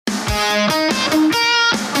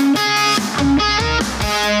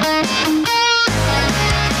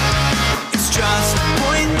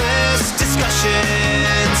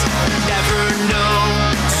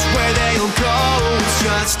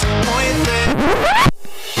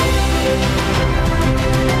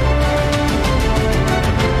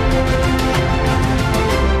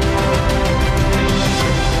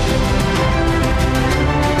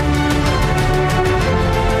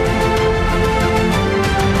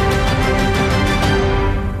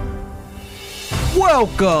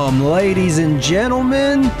Welcome, ladies and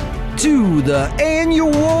gentlemen, to the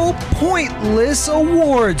annual Pointless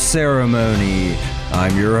Awards ceremony.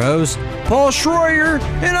 I'm your host, Paul Schroyer,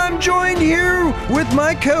 and I'm joined here with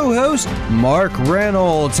my co-host, Mark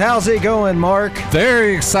Reynolds. How's it going, Mark?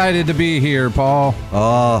 Very excited to be here, Paul.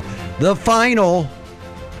 The final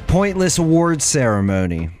Pointless Awards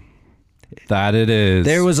ceremony. That it is.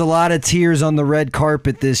 There was a lot of tears on the red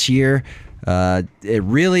carpet this year. It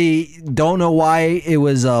really, don't know why it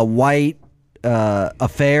was a white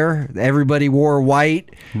affair. Everybody wore white.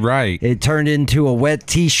 Right. It turned into a wet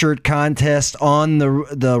t-shirt contest on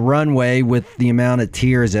the runway with the amount of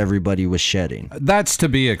tears everybody was shedding. That's to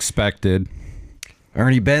be expected.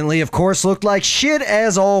 Ernie Bentley, of course, looked like shit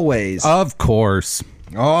as always. Of course.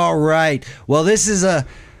 All right. Well, this is a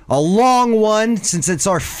long one since it's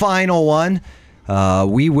our final one.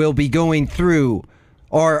 We will be going through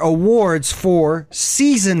our awards for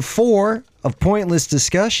Season 4 of Pointless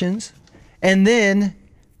Discussions. And then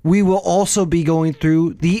we will also be going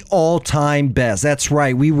through the all-time best. That's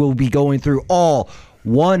right. We will be going through all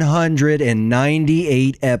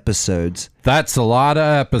 198 episodes. That's a lot of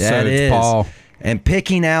episodes, That is. Paul. And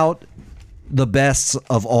picking out the best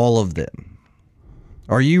of all of them.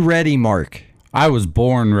 Are you ready, Mark? I was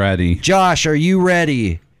born ready. Josh, are you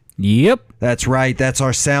ready? Yep. That's right. That's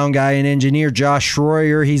our sound guy and engineer, Josh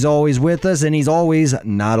Schroyer. He's always with us, and he's always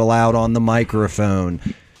not allowed on the microphone.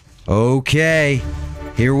 Okay,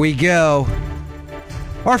 here we go.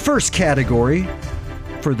 Our first category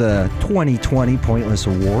for the 2020 Pointless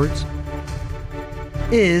Awards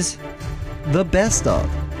is the Best Of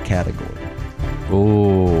category.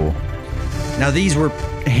 Oh. Now, these were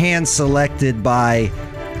hand-selected by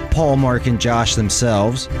Paul, Mark, and Josh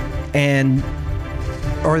themselves, and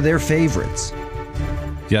are their favorites.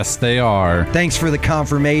 Yes, they are. Thanks for the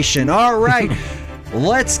confirmation. All right,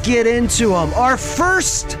 let's get into them. Our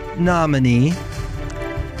first nominee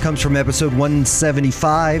comes from episode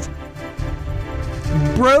 175.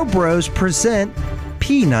 Bro Bros present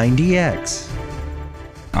P90X.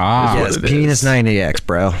 Ah. Yes, Penis 90X,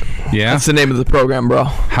 bro. Yeah? That's the name of the program, bro.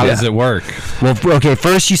 How does it work? Well, okay,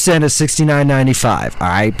 first you send us $69.95. All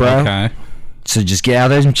right, bro? Okay. So just get out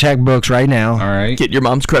there some checkbooks right now. All right. Get your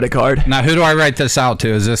mom's credit card. Now, who do I write this out to?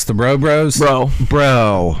 Is this the Bro Bros? Bro.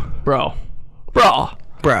 Bro.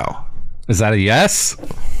 Is that a yes?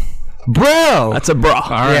 Bro. That's a bro. All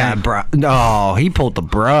right. Yeah, bro. No, he pulled the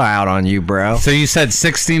bro out on you, bro. So you said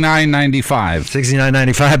 $69.95.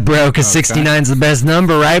 $69.95, bro, because 69's the best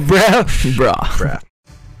number, right, bro? Bro.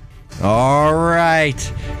 All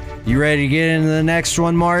right. You ready to get into the next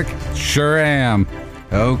one, Mark? Sure am.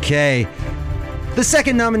 Okay. The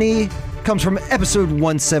second nominee comes from episode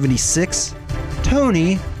 176,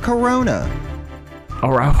 Tony Corona.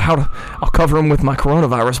 All right. I'll cover him with my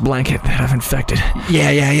coronavirus blanket that I've infected.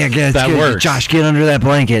 Yeah, good. That works. Josh, get under that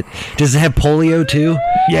blanket. Does it have polio, too?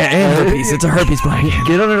 Yeah, and herpes. It's a herpes blanket.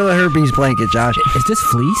 Get under the herpes blanket, Josh. Is this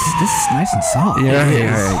fleece? This is nice and soft.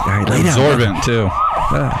 Yeah, all right. Lay down. Absorbent, too.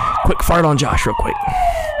 Quick fart on Josh real quick.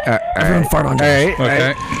 Everyone fart on Josh.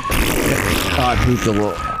 Okay. I pooped a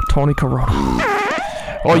little. Tony Corona.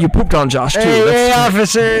 Oh, you pooped on Josh, too. Hey,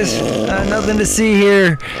 officers. Nothing to see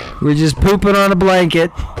here. We're just pooping on a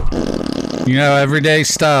blanket. You know, everyday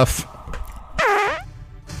stuff.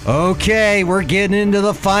 Okay, we're getting into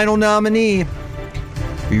the final nominee.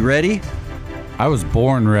 Are you ready? I was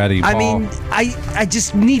born ready, Paul. I mean, I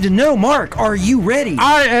just need to know, Mark, are you ready?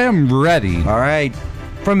 I am ready. All right.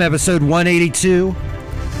 From episode 182,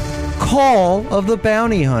 Call of the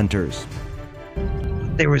Bounty Hunters.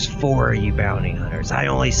 There was 4 of you bounty hunters. I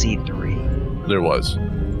only see 3. There was.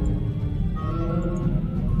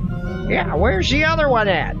 Yeah, where's the other one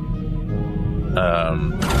at?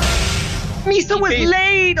 Misa was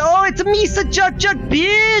late. Oh, it's Misa Juk Juk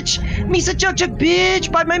bitch. Misa Juk Juk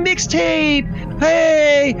bitch by my mixtape.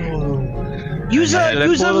 Hey. User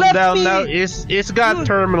left down me. now. It's got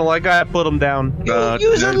terminal. I gotta put him down.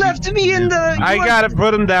 User left me in the. I gotta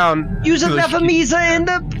put him down. User left Misa in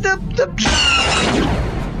the.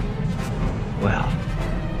 Well,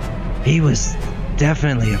 he was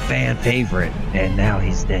definitely a fan favorite, and now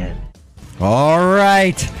he's dead. All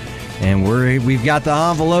right. And we've got the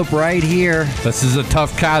envelope right here. This is a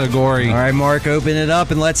tough category. All right, Mark, open it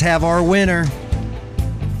up and let's have our winner.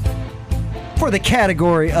 For the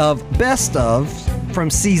category of Best Of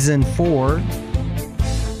from Season 4.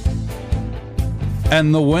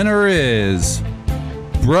 And the winner is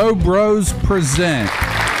Bro Bros present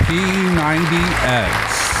P90X.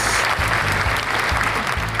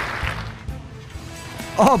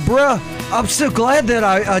 Oh, bruh, I'm so glad that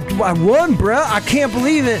I won, bruh. I can't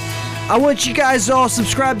believe it. I want you guys to all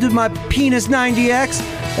subscribe to my Penis 90X.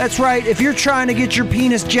 That's right. If you're trying to get your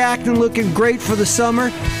penis jacked and looking great for the summer,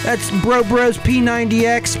 that's Bro Bros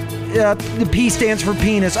P90X. The P stands for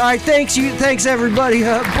penis. All right, thanks everybody.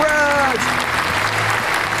 Bros.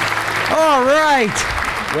 All right.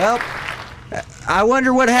 Well, I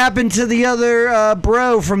wonder what happened to the other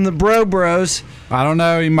bro from the Bro Bros. I don't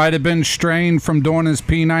know. He might have been strained from doing his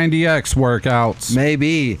P90X workouts.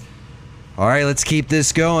 Maybe. All right, let's keep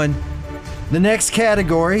this going. The next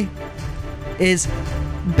category is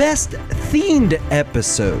Best Themed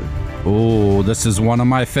Episode. Ooh, this is one of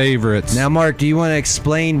my favorites. Now, Mark, do you want to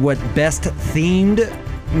explain what Best Themed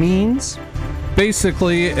means?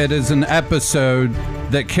 Basically, it is an episode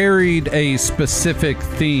that carried a specific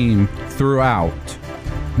theme throughout.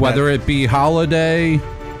 Whether it be holiday,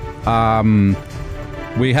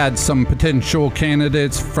 we had some potential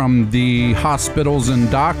candidates from the hospitals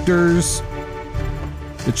and doctors.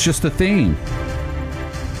 It's just a theme.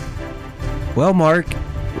 Well, Mark,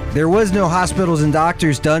 there was no hospitals and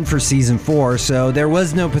doctors done for season 4, so there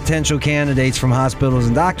was no potential candidates from hospitals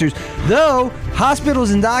and doctors, though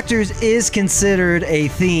hospitals and doctors is considered a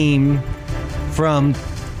theme from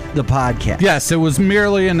the podcast. Yes, it was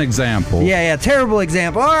merely an example. Yeah, terrible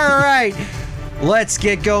example. All right, let's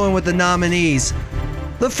get going with the nominees.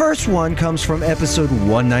 The first one comes from episode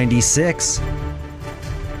 196,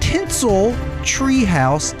 Tinsel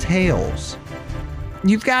Treehouse Tales.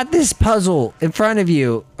 You've got this puzzle in front of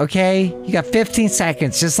you, okay? You got 15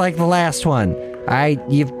 seconds, just like the last one. All right,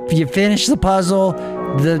 you finish the puzzle,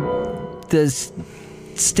 the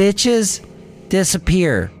stitches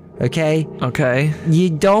disappear, okay? Okay.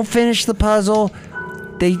 You don't finish the puzzle,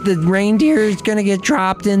 the reindeer is gonna get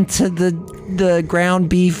dropped into the ground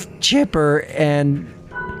beef chipper and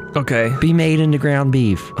Okay. be made into ground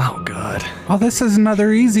beef. Oh God. Oh, this is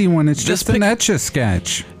another easy one. It's This just an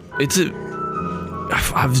Etch-a-Sketch.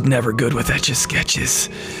 I was never good with Etch-a-Sketches.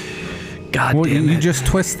 God Well, damn you it. just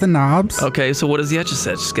twist the knobs. Okay, so what does the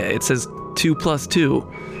Etch-a-Sketch say? It says 2 + 2.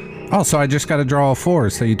 Oh, so I just got to draw a 4.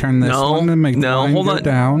 So you turn this one and make the line hold go on.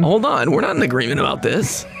 down. Hold on. We're not in agreement about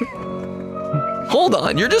this. Hold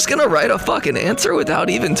on. You're just gonna write a fucking answer without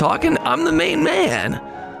even talking? I'm the main man.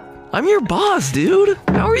 I'm your boss, dude.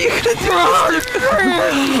 How are you gonna do this? Oh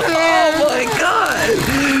my God.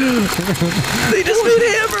 They just made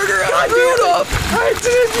hamburger out of Rudolph.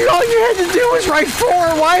 All you had to do was write 4.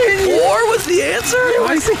 Why didn't you? 4 was the answer?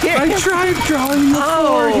 I tried drawing the 4.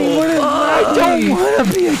 Oh, I don't want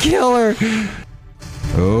to be a killer.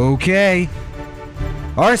 Okay.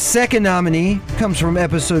 Our second nominee comes from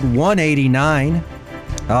episode 189.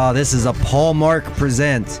 Oh, this is a Paul Mark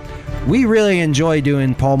Presents. We really enjoy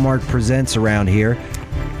doing Paul Mark Presents around here.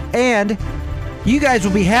 And you guys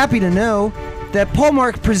will be happy to know that Paul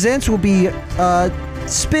Mark Presents will be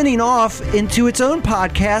spinning off into its own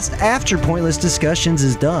podcast after Pointless Discussions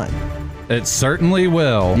is done. It certainly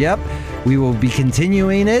will. Yep. We will be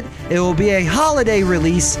continuing it. It will be a holiday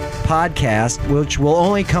release podcast, which will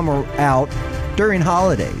only come out during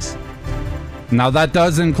holidays. Now that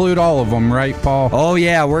does include all of them, right, Paul? Oh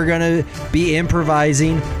yeah, we're gonna be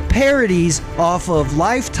improvising parodies off of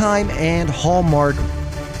Lifetime and Hallmark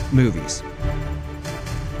movies.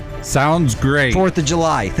 Sounds great. 4th of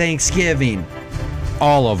July, Thanksgiving,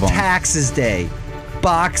 all of them. Taxes Day,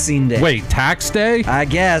 Boxing Day. Wait, tax day? I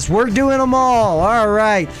guess we're doing them all. All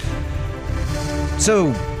right.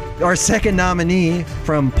 So, our second nominee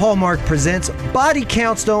from Paul Mark Presents Body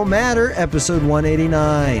Counts Don't Matter, episode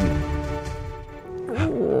 189.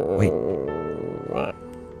 Wait.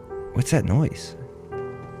 What's that noise?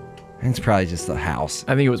 It's probably just the house.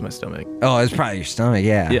 I think it was my stomach. Oh, it's probably your stomach.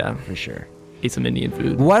 Yeah. Yeah. For sure. Ate some Indian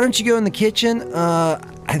food. Why don't you go in the kitchen? I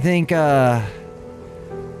think the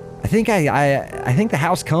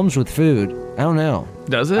house comes with food. I don't know.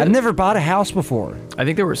 Does it? I've never bought a house before. I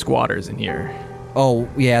think there were squatters in here. Oh,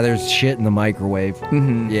 yeah, there's shit in the microwave.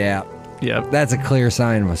 Mm-hmm. Yeah. Yep. That's a clear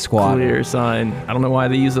sign of a squatter. Clear sign. I don't know why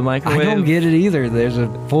they use the microwave. I don't get it either. There's a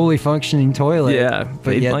fully functioning toilet. Yeah, but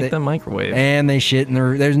they yet like the microwave. And they shit in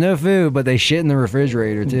the... There's no food, but they shit in the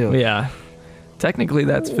refrigerator, too. Yeah. Technically,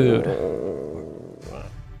 that's food.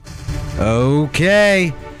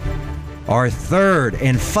 Okay. Our third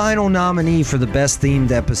and final nominee for the best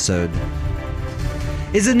themed episode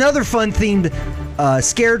is another fun themed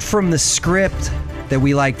Scared from the Script that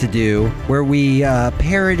we like to do, where we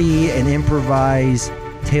parody and improvise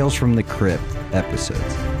Tales from the Crypt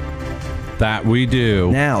episodes. That we do.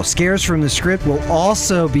 Now, Scares from the Script will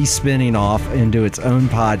also be spinning off into its own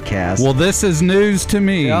podcast. Well, this is news to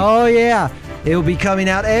me. Oh, yeah. It will be coming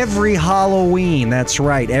out every Halloween. That's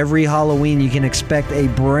right. Every Halloween, you can expect a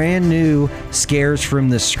brand new Scares from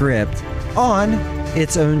the Script on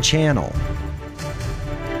its own channel.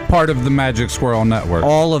 Part of the Magic Squirrel Network.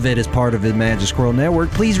 All of it is part of the Magic Squirrel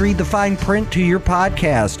Network. Please read the fine print to your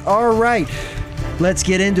podcast. All right. Let's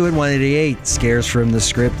get into it. 188 Scares from the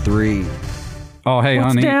Script 3. Oh, hey, What's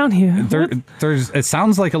honey. down here? There's. It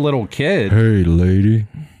sounds like a little kid. Hey, lady.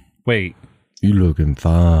 Wait, You looking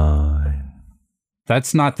fine.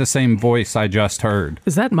 that's not the same voice I just heard.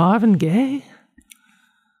 Is that Marvin Gaye?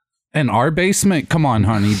 In our basement? Come on,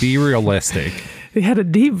 honey, be realistic. He had a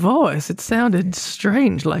deep voice. It sounded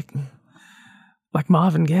strange, like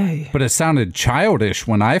Marvin Gaye. But it sounded childish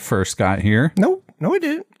when I first got here. No, it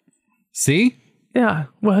didn't. See? Yeah,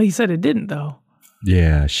 well, he said it didn't, though.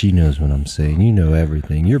 Yeah, she knows what I'm saying. You know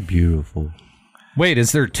everything. You're beautiful. Wait,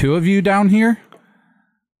 is there two of you down here?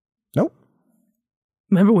 Nope.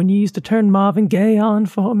 Remember when you used to turn Marvin Gaye on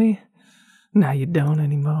for me? Now you don't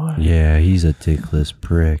anymore. Yeah, he's a ticklish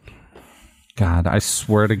prick. God, I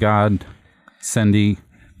swear to God, Cindy.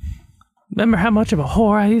 Remember how much of a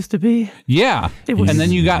whore I used to be? Yeah, It was- and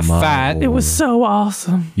then you got My fat, whore. It was so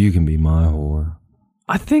awesome. You can be my whore.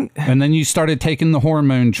 I think and then you started taking the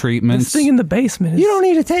hormone this treatments, thing in the basement is You don't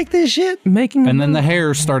need to take this shit. making and then the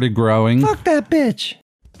hair started growing. Fuck that bitch.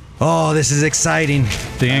 Oh, this is exciting.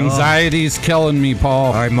 The anxiety's killing me, Paul.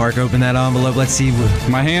 All right, Mark, open that envelope. Let's see.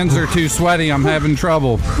 My hands are too sweaty. I'm having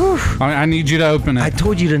trouble. I need you to open I it.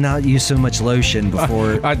 told you to not use so much lotion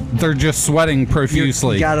before. They're just sweating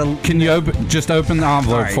profusely. You gotta- Can you open the envelope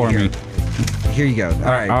All right, for here. me? Here you go. All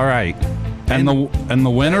right. All right. And the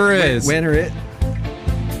winner is. Winner it.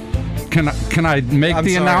 Can I make I'm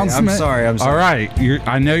the sorry, announcement? I'm sorry. All right.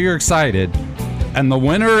 I know you're excited. And the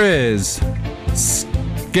winner is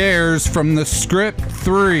Scares from the Script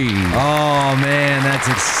 3. Oh, man, that's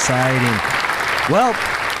exciting. Well,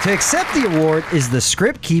 to accept the award is the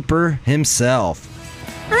script keeper himself.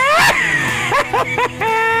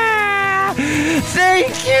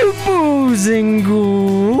 Thank you, Booze and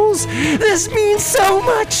Ghouls. This means so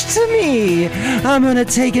much to me. I'm gonna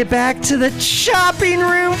take it back to the chopping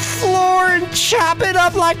room floor and chop it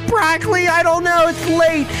up like broccoli. I don't know, it's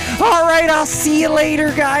late. All right, I'll see you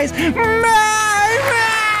later, guys.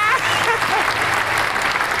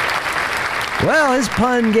 Well, his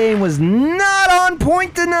pun game was not on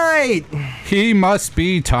point tonight. He must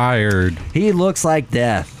be tired. He looks like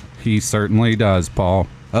death. He certainly does, Paul.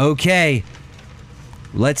 Okay,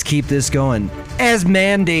 let's keep this going. As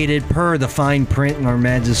mandated per the fine print in our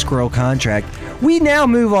Magic Squirrel contract, we now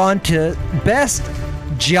move on to Best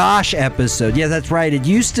Josh episode. Yeah, that's right. It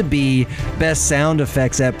used to be Best Sound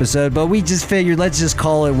Effects episode, but we just figured let's just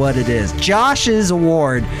call it what it is. Josh's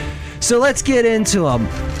award. So let's get into them.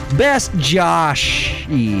 Best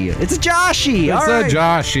Joshy. It's a Joshy. It's All a right.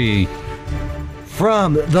 Joshy.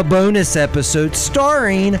 From the bonus episode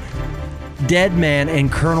starring Deadman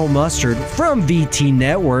and Colonel Mustard from VT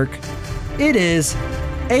Network, it is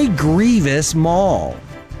A Grievous Mall.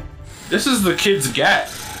 This is the kid's gat.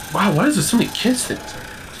 Wow, why is there so many kids things?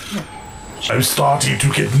 I'm starting to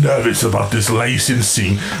get nervous about this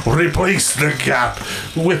licensing. Replace the gap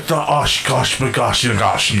with the Oshkosh Bagosh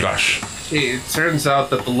Gosh Gosh. It turns out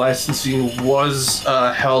that the licensing was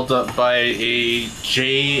held up by a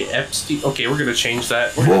J. Epstein. Okay, we're gonna change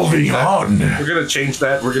that. We're gonna change Moving that. on. We're gonna change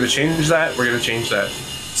that. We're gonna change that. We're gonna change that.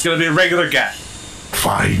 It's gonna be a regular gap.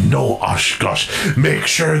 Fine, no Oshkosh. Make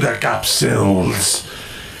sure the gap sells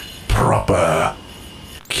proper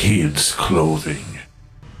kids' clothing.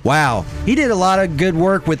 Wow, he did a lot of good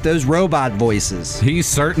work with those robot voices. He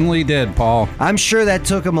certainly did, Paul. I'm sure that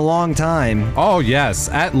took him a long time. Oh, yes,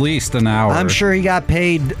 at least an hour. I'm sure he got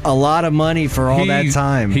paid a lot of money for all that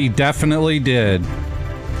time. He definitely did.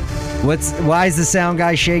 Why is the sound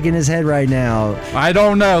guy shaking his head right now? I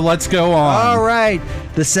don't know. Let's go on. All right,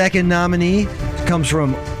 the second nominee comes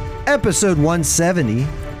from episode 170.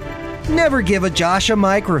 Never give a Josh a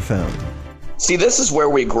microphone. See, this is where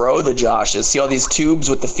we grow the Joshes. See all these tubes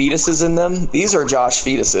with the fetuses in them? These are Josh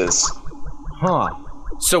fetuses. Huh.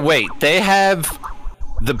 So wait, they have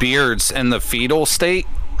the beards in the fetal state?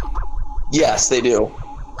 Yes, they do.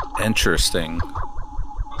 Interesting.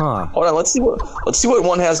 Huh. Hold on, let's see what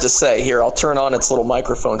one has to say. Here, I'll turn on its little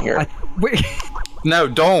microphone here. Wait. No,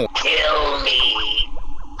 don't. Kill me!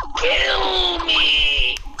 Kill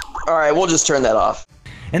me! Alright, we'll just turn that off.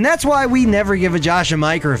 And that's why we never give a Josh a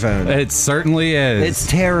microphone. It certainly is. It's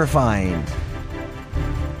terrifying.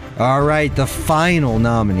 All right, the final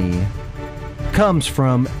nominee comes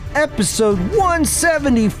from episode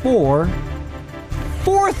 174,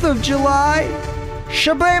 4th of July,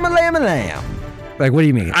 Shabam-a-lam-a-lam. Like, what do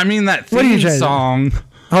you mean? I mean that What are you theme trying to do? song.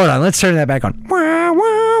 Hold on, let's turn that back on. Wah,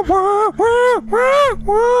 wah, wah, wah, wah,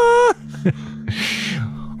 wah.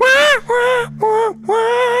 Wah, wah, wah,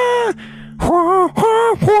 wah. Wah,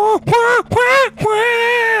 wah, wah, wah, wah,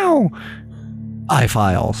 wah.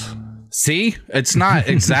 iFiles. See? It's not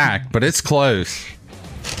exact, but it's close.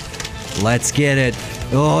 Let's get it.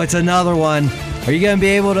 Oh, it's another one. Are you going to be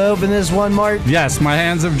able to open this one, Mark? Yes, my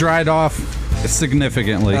hands have dried off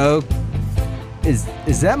significantly. Oh, is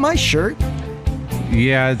that my shirt?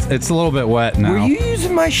 Yeah, it's a little bit wet now. Were you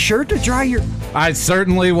using my shirt to dry your... I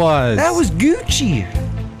certainly was. That was Gucci.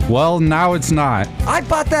 Well, now it's not. I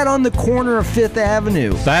bought that on the corner of 5th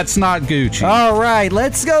Avenue. That's not Gucci. All right,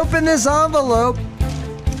 let's open this envelope.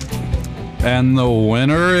 And the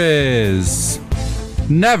winner is...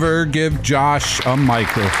 Never give Josh a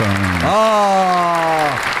microphone. Oh,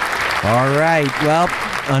 all right. Well,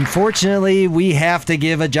 unfortunately, we have to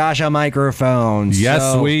give Josh a microphone. Yes,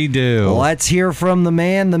 so we do. Let's hear from the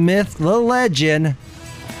man, the myth, the legend,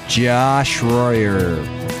 Josh Royer.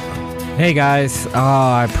 Hey guys,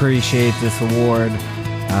 I appreciate this award.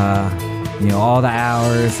 All the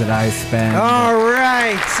hours that I spent. All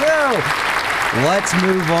right, so let's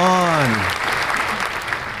move on.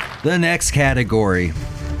 The next category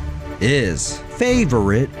is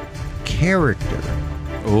favorite character.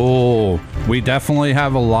 Oh, we definitely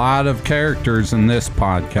have a lot of characters in this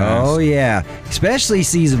podcast. Oh, yeah. Especially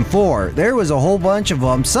season 4. There was a whole bunch of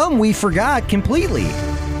them. Some we forgot completely.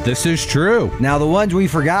 This is true. Now, the ones we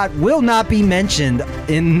forgot will not be mentioned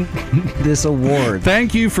in this award.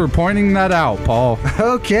 Thank you for pointing that out, Paul.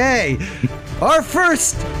 Okay. Our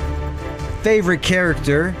first favorite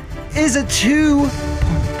character is a two-personer.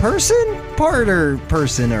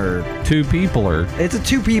 Two-peopler. It's a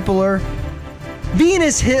two-peopler.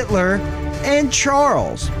 Venus Hitler and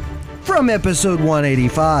Charles. From episode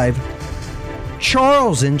 185,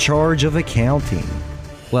 Charles in charge of accounting.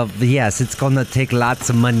 Well, yes, it's gonna take lots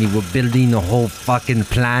of money. We're building a whole fucking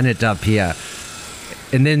planet up here.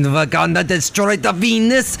 And then we're gonna destroy the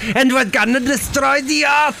Venus, and we're gonna destroy the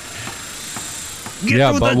Earth! Get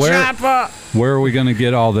to but the chopper! where are we going to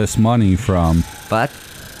get all this money from? But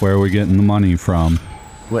Where are we getting the money from?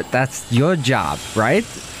 what? That's your job, right?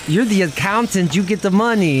 You're the accountant. You get the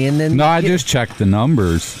money, and then No, I just checked the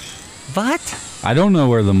numbers. What? I don't know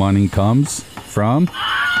where the money comes from.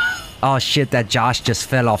 Oh shit! That Josh just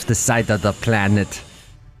fell off the side of the planet.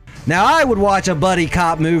 Now, I would watch a buddy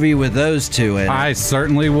cop movie with those two in it. I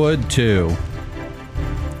certainly would too.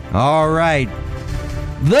 All right.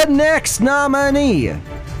 The next nominee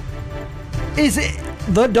is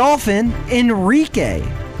the dolphin, Enrique.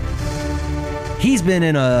 He's been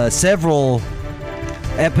in several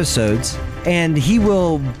episodes, and he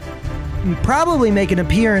will probably make an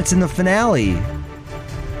appearance in the finale,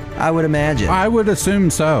 I would imagine. I would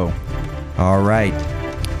assume so. All right.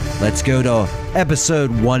 Let's go to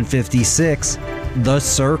episode 156, The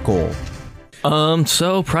Circle.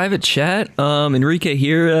 So private chat. Enrique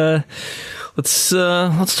here. Let's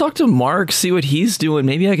talk to Mark, see what he's doing.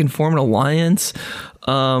 Maybe I can form an alliance.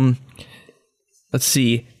 Let's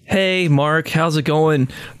see. Hey, Mark, how's it going?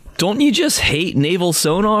 Don't you just hate naval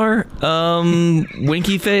sonar?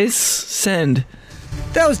 Winky face, send.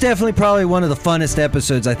 That was definitely probably one of the funnest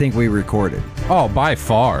episodes I think we recorded. Oh, by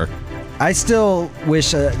far. I still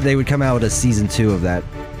wish they would come out with a season 2 of that.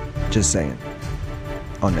 Just saying.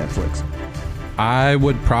 On Netflix. I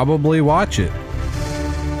would probably watch it.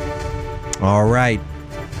 All right.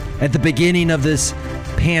 At the beginning of this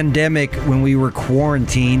pandemic, when we were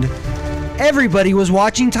quarantined, everybody was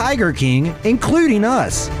watching Tiger King, including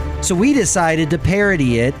us. So we decided to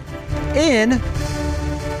parody it in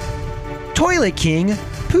Toilet King,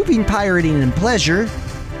 Pooping, Pirating, and Pleasure.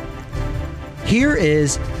 Here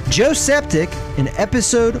is Joe Septic in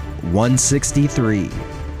episode 163.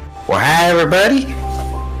 Well, hi, everybody.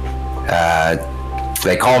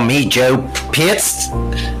 They call me Joe Pitts,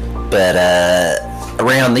 but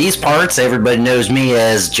around these parts, everybody knows me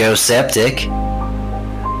as Joe Septic.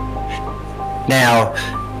 Now,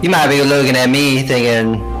 you might be looking at me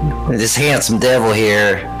thinking, this handsome devil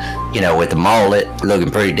here, with the mullet, looking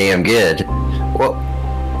pretty damn good. Well,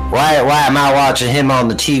 why am I watching him on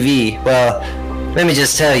the TV? Well, let me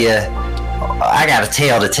just tell you, I got a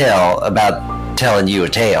tale to tell about telling you a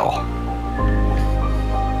tale.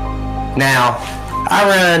 Now, I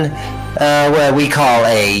run what we call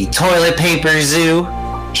a toilet paper zoo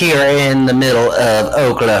here in the middle of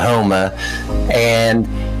Oklahoma, and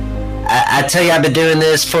I tell you, I've been doing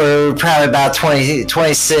this for probably about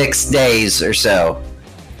 26 days or so.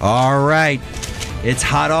 All right. It's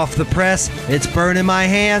hot off the press. It's burning my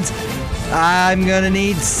hands. I'm going to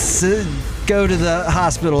need go to the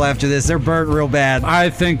hospital after this. They're burnt real bad. I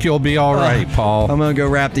think you'll be all right, Paul. I'm gonna go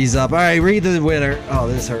wrap these up. All right, read the winner. Oh,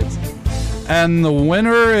 this hurts. And the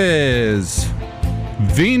winner is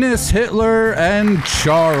Venus, Hitler, and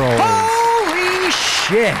Charles. Holy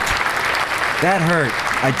shit! That hurt.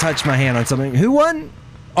 I touched my hand on something. Who won?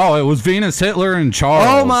 Oh, it was Venus, Hitler, and Charles.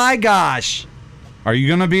 Oh my gosh! Are you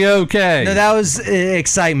gonna be okay? No, that was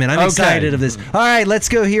excitement. I'm excited of this. All right, let's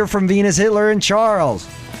go hear from Venus, Hitler, and Charles.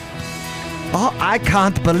 Oh, I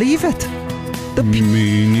can't believe it. Me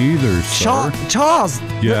neither, sir. Charles.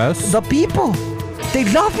 Yes? The people, they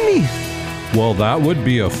love me. Well, that would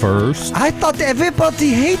be a first. I thought everybody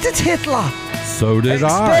hated Hitler. So did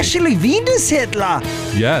Especially Venus Hitler.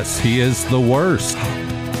 Yes, he is the worst.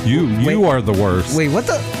 You are the worst. Wait, what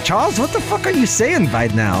the... Charles, what the fuck are you saying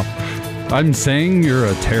right now? I'm saying you're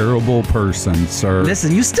a terrible person, sir.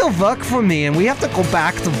 Listen, you still work for me, and we have to go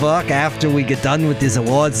back to work after we get done with this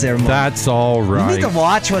award ceremony. That's all right. You need to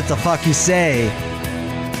watch what the fuck you say.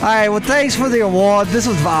 All right, well, thanks for the award. This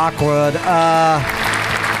was awkward.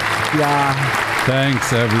 Yeah.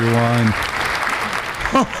 Thanks, everyone.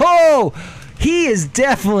 Oh, he is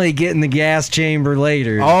definitely getting the gas chamber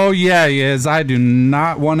later. Oh, yeah, he is. I do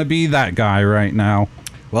not want to be that guy right now.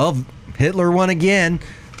 Well, Hitler won again.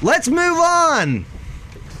 Let's move on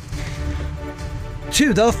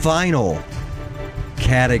to the final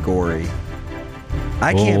category.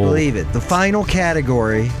 I can't believe it. The final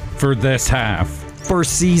category for this half. For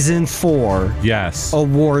season 4. Yes.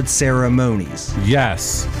 Award ceremonies.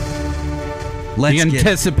 Yes. The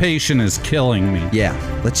anticipation is killing me. Yeah.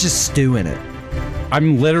 Let's just stew in it.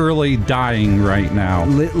 I'm literally dying right now.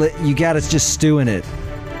 You gotta just stew in it.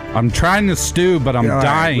 I'm trying to stew, but I'm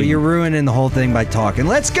dying. Well, you're ruining the whole thing by talking.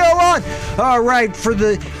 Let's go on. All right, for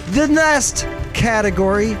the next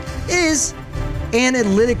category is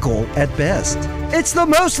analytical at best. It's the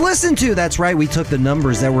most listened to. That's right. We took the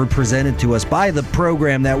numbers that were presented to us by the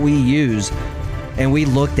program that we use, and we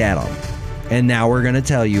looked at them. And now we're going to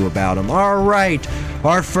tell you about them. All right.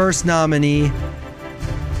 Our first nominee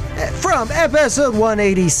from episode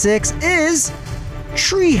 186 is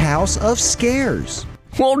Treehouse of Scares.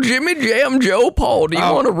 Well, Jimmy Jam Joe Paul, do you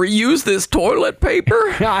want to reuse this toilet paper?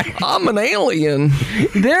 I'm an alien.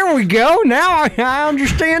 There we go. Now I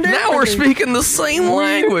understand it. Now we're speaking the same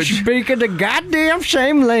language. Speaking the goddamn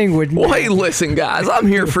same language. Well, hey, listen, guys. I'm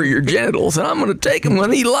here for your genitals, and I'm going to take them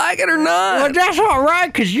whether you like it or not. Well, that's all right,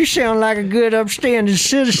 because you sound like a good, upstanding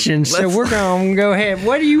citizen. So we're going to go ahead.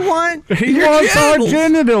 What do you want? He wants our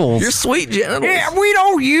genitals. Your sweet genitals. Yeah, we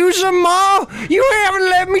don't use them all. You haven't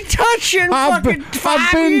let me touch you in fucking 5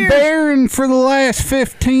 I've been years. barren for the last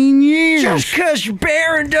 15 years. Just because you're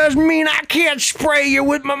barren doesn't mean I can't spray you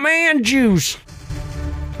with my man juice.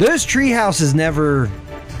 Those tree houses never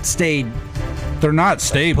stayed. They're not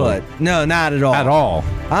stable. Put. No, not at all. At all.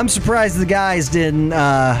 I'm surprised the guys didn't,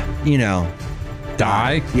 die.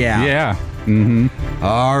 Yeah. Yeah. Mm-hmm.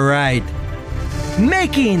 All right.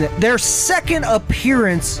 Making their second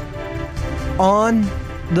appearance on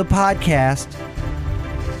the podcast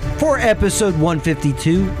for episode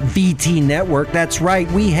 152, VT Network. That's right,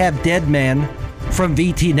 we have Deadman from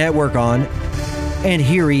VT Network on, and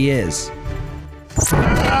here he is.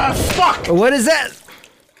 Fuck! What is that?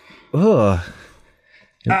 Ugh.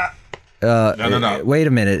 No. Wait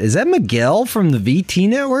a minute. Is that Miguel from the VT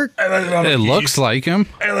Network? It looks like him.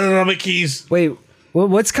 I let on my keys. Wait,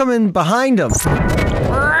 what's coming behind him?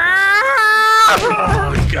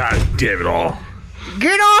 Oh, God damn it all.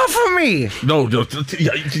 Get off of me! No,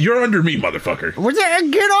 you're under me, motherfucker. What's that?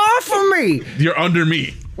 Get off of me! You're under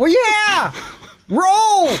me. Well, yeah!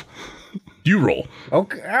 Roll! You roll.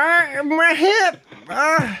 Okay, my hip!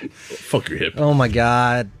 Fuck your hip. Oh my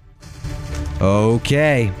God.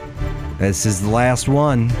 Okay. This is the last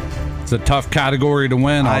one. It's a tough category to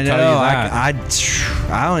win, I'll tell you that.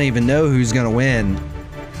 I don't even know who's going to win.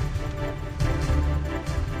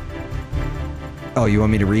 Oh, you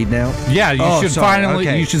want me to read now? Yeah, you should finally.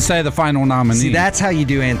 Okay. You should say the final nominee. See, that's how you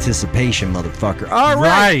do anticipation, motherfucker. All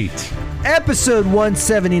right. Episode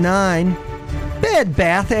 179, Bed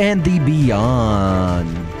Bath and the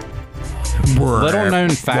Beyond. Little known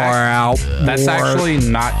fact, that's actually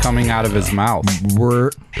not coming out of his mouth.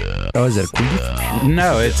 Oh, is it a queef?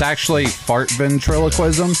 No, it's actually fart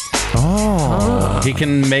ventriloquism. Oh. He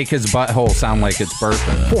can make his butthole sound like it's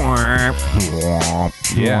burping.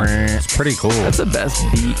 Yeah, it's pretty cool. That's the best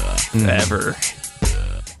beat ever.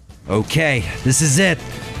 Okay, this is it.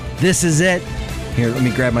 This is it. Here, let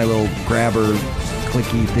me grab my little grabber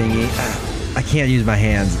clicky thingy. I can't use my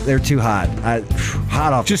hands. They're too hot.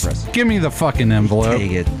 Hot off the press. Just give me the fucking envelope.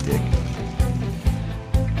 Take it, dick.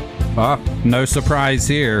 No surprise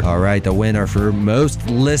here. All right, the winner for most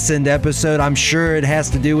listened episode. I'm sure it has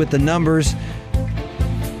to do with the numbers.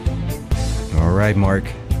 All right, Mark.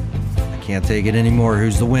 I can't take it anymore.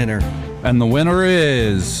 Who's the winner? And the winner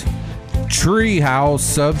is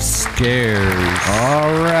Treehouse of Scares.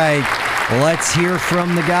 All right. Let's hear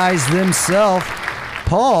from the guys themselves,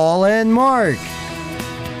 Paul and Mark.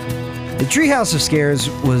 The Treehouse of Scares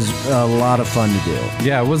was a lot of fun to do.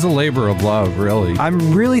 Yeah, it was a labor of love, really.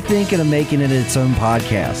 I'm really thinking of making it its own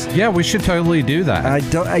podcast. Yeah, we should totally do that.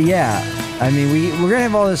 I mean, we're gonna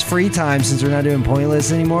have all this free time since we're not doing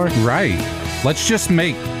Pointless anymore. Right. Let's just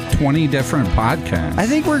make 20 different podcasts. I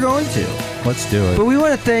think we're going to. Let's do it. But we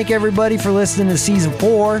want to thank everybody for listening to season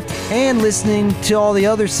 4 and listening to all the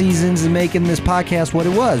other seasons and making this podcast what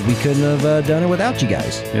it was. We couldn't have done it without you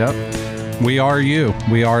guys. Yep. We are you.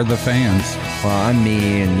 We are the fans. Well, I'm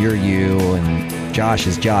me and you're you and Josh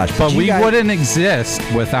is Josh. But we wouldn't exist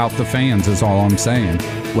without the fans is all I'm saying.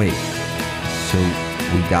 Wait. So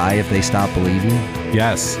we die if they stop believing?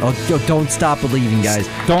 Yes. Oh, don't stop believing, guys.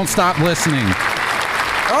 Don't stop listening.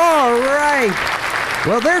 All right.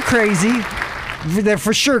 Well, they're crazy. They're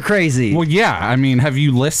for sure crazy. Well, yeah. I mean, have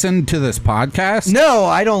you listened to this podcast? No,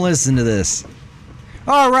 I don't listen to this.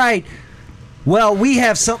 All right. Well, we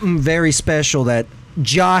have something very special that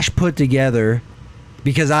Josh put together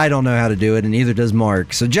because I don't know how to do it, and neither does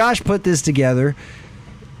Mark. So Josh put this together.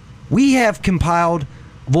 We have compiled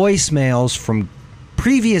voicemails from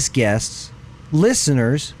previous guests,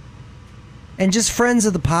 listeners, and just friends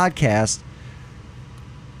of the podcast.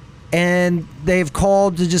 And they've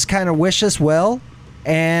called to just kind of wish us well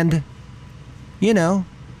and, you know,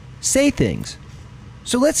 say things.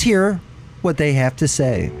 So let's hear what they have to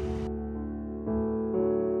say.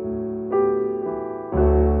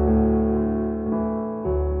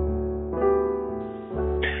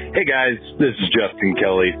 Hey guys, this is Justin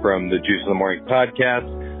Kelly from the Juice in the Morning podcast.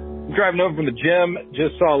 I'm driving over from the gym,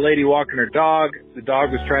 just saw a lady walking her dog. The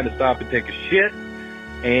dog was trying to stop and take a shit,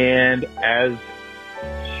 and as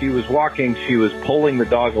she was walking, she was pulling the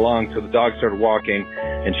dog along, so the dog started walking,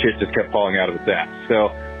 and shit just kept falling out of its ass.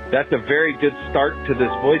 So that's a very good start to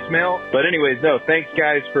this voicemail. But anyways, no, thanks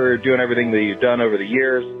guys for doing everything that you've done over the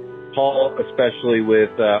years. Paul, especially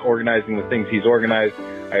with organizing the things he's organized.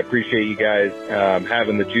 I appreciate you guys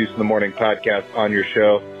having the Juice in the Morning podcast on your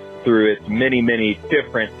show through its many, many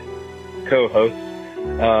different co-hosts.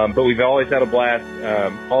 But we've always had a blast.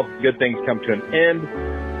 All good things come to an end.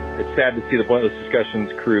 It's sad to see the Pointless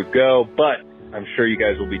Discussions crew go, but I'm sure you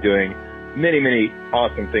guys will be doing many, many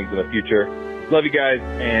awesome things in the future. Love you guys,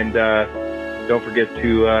 and don't forget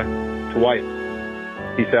to wipe.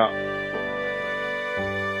 Peace out.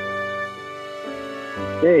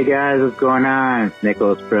 Hey guys, what's going on? It's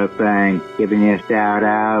Nicholas Brooksbank giving you a shout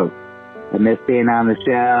out. I miss being on the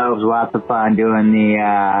show. It was lots of fun doing the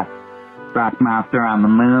Rock Monster on the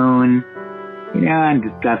Moon. You know, and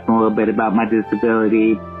discussing a little bit about my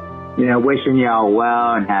disability. You know, wishing you all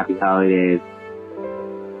well and happy holidays.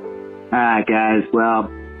 Alright guys, well,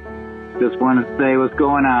 just want to say what's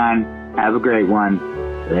going on. Have a great one.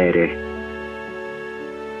 Later.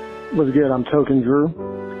 What's good? I'm Token Drew.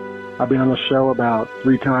 I've been on the show about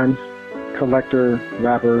 3 times. Collector,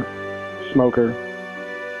 rapper, smoker.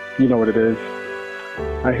 You know what it is.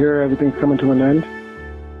 I hear everything's coming to an end.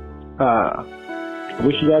 I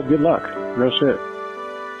wish you guys good luck. Real shit.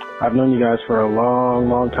 I've known you guys for a long,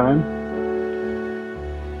 long time.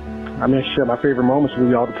 I mean, shit, my favorite moments would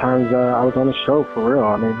be all the times I was on the show, for real.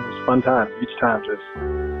 I mean, it was fun times each time, just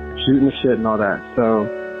shooting the shit and all that. So,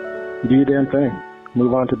 do your damn thing.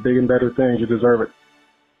 Move on to big and better things. You deserve it.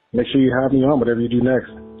 Make sure you have me on whatever you do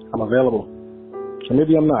next. I'm available. Or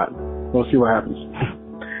maybe I'm not. We'll see what happens.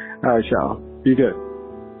 All right, y'all. Be good.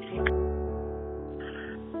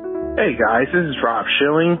 Hey guys, this is Rob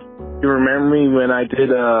Schilling. You remember me when I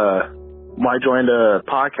joined a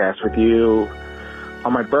podcast with you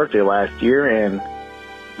on my birthday last year, and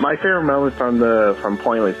my favorite moment from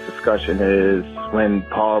Pointless Discussion is when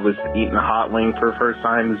Paul was eating a hot wing for the first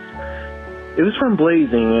time. It was from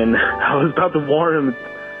Blazing, and I was about to warn him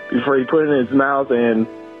before he put it in his mouth, and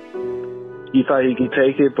he thought he could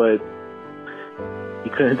take it, but he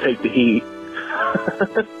couldn't take the heat.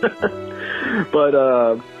 But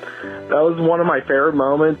that was one of my favorite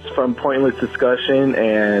moments from Pointless Discussion,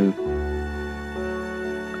 and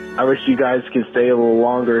I wish you guys could stay a little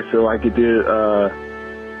longer so I could do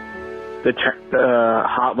the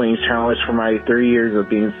Hot Wings Challenge for my 3 years of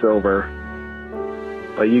being sober.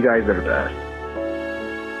 But you guys are the best.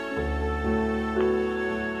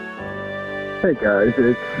 Hey guys,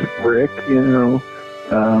 it's Rick.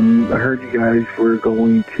 I heard you guys were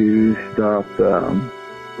going to stop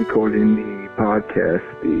recording the podcast,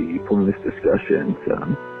 the Pointless Discussions,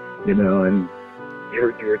 and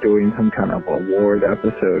you're doing some kind of award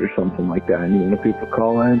episode or something like that, and you want people to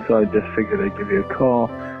call in, so I just figured I'd give you a call,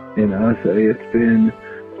 so it's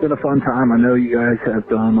been a fun time. I know you guys have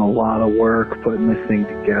done a lot of work putting this thing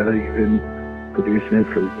together. You've been producing it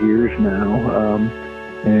for years now,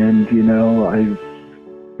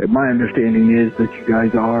 my understanding is that you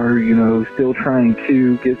guys are, still trying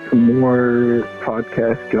to get some more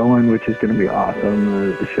podcasts going, which is going to be awesome.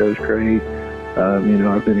 The show's great.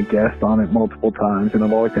 I've been a guest on it multiple times, and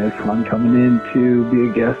I've always had fun coming in to be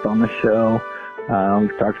a guest on the show.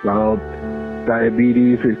 We've talked about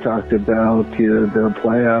diabetes. We've talked about the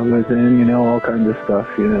play I was in, all kinds of stuff,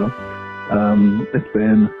 It's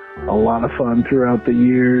been a lot of fun throughout the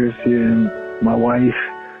years, and my wife,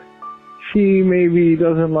 she maybe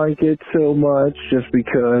doesn't like it so much just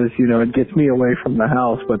because, it gets me away from the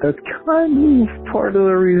house, but that's kind of part of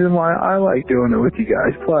the reason why I like doing it with you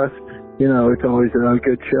guys. Plus, it's always a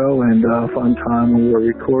good show and a fun time when we're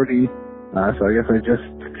recording. So I guess I just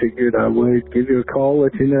figured I would give you a call,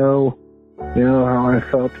 let you know, how I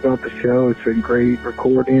felt about the show. It's been great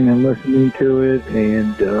recording and listening to it,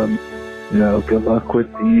 and, good luck with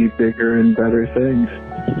the bigger and better things.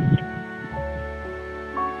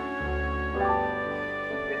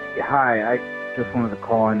 Hi, I just wanted to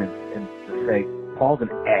call in and to say Paul's an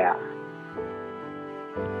ass.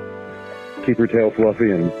 Keep your tail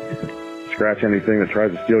fluffy and scratch anything that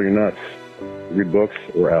tries to steal your nuts. Read books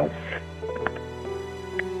or else.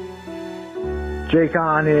 Jake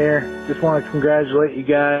on here. Just want to congratulate you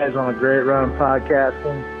guys on a great run of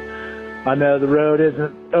podcasting. I know the road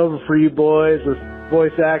isn't over for you boys with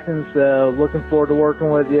voice acting, so looking forward to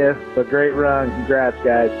working with you. But great run. Congrats,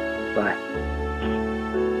 guys. Bye.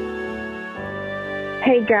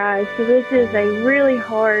 Hey guys, so this is a really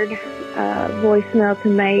hard voicemail to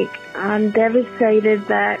make. I'm devastated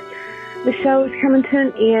that the show is coming to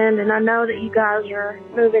an end, and I know that you guys are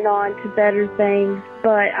moving on to better things,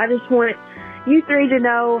 but I just want you three to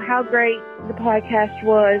know how great the podcast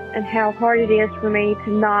was and how hard it is for me to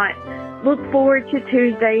not look forward to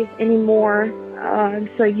Tuesdays anymore.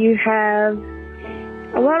 So you have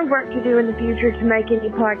a lot of work to do in the future to make any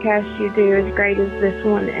podcast you do as great as this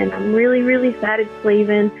one, and I'm really, really sad it's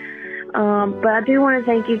leaving. But I do want to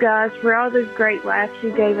thank you guys for all those great laughs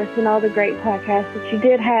you gave us and all the great podcasts that you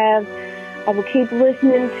did have. I will keep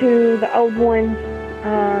listening to the old ones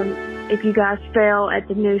if you guys fail at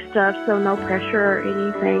the new stuff, so no pressure or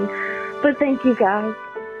anything. But thank you guys.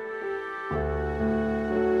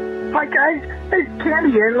 Hi guys, it's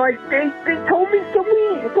Kenny, and they told me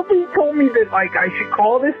somebody told me that I should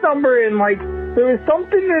call this number, and there was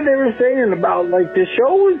something that they were saying about the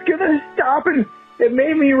show was gonna stop, and it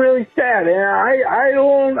made me really sad.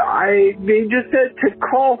 And they just said to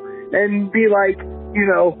call and be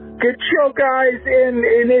good show guys, and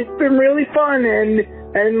it's been really fun, and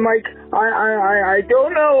I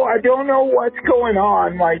don't know what's going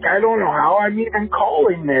on. I don't know how I'm even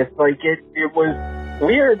calling this. It was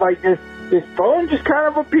weird. This phone just kind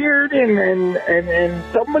of appeared, and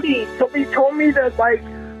somebody told me that I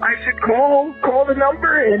should call the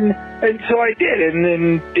number, and so I did, and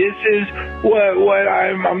then this is what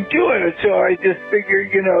I'm doing. So I just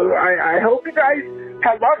figured, I hope you guys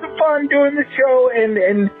had lots of fun doing the show,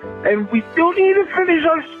 and we still need to finish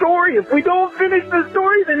our story. If we don't finish the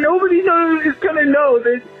story, then nobody is gonna know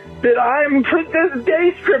that I'm Princess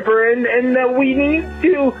Day Stripper, and that we need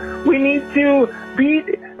to beat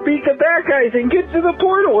the bad guys and get to the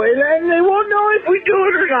portal, and they won't know if we do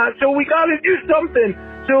it or not. So we gotta do something.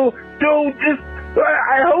 So just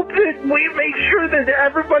I hope that we make sure that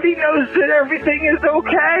everybody knows that everything is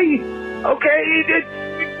okay. Okay,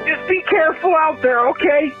 just be careful out there.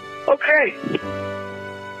 Okay.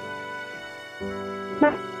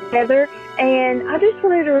 Together, and I just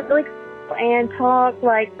wanted to really and talk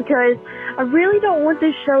because I really don't want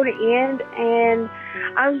this show to end, and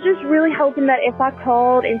I was just really hoping that if I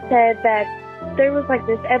called and said that there was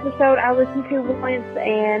this episode I listened to once,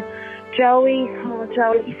 and Joey,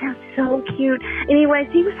 he sounds so cute. Anyways,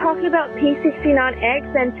 he was talking about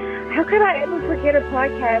P69X, and how could I ever forget a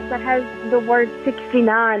podcast that has the word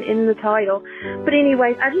 69 in the title? But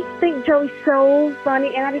anyways, I just think Joey's so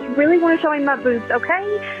funny, and I just really want to show him my boobs,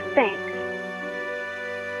 okay? Thanks.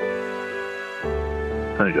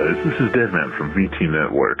 Hi guys, this is Deadman from VT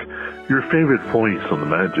Network, your favorite voice on the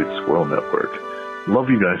Magic Squirrel Network.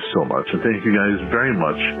 Love you guys so much, and thank you guys very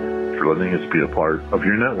much for letting us be a part of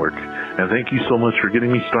your network. And thank you so much for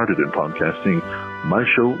getting me started in podcasting. My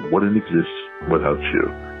show wouldn't exist without you,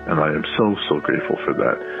 and I am so grateful for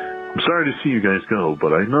that. I'm sorry to see you guys go,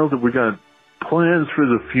 but I know that we got plans for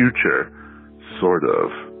the future, sort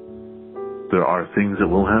of. There are things that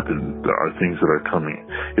will happen. There are things that are coming.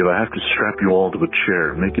 If I have to strap you all to a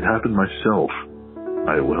chair and make it happen myself,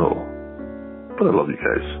 I will. But I love you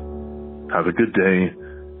guys. Have a good day,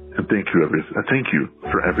 and thank you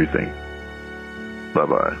for everything.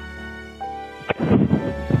 Bye-bye.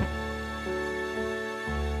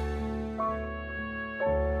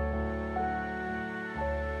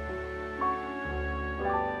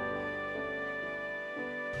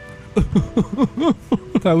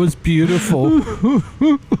 That was beautiful.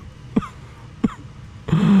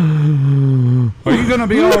 Are you gonna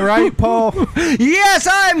be all right, Paul? Yes,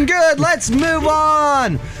 I'm good. Let's move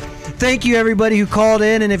on. Thank you, everybody who called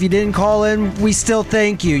in, and if you didn't call in, we still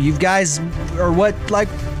thank you. You guys are what, like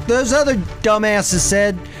those other dumbasses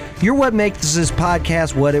said, you're what makes this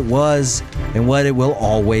podcast what it was and what it will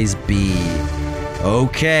always be.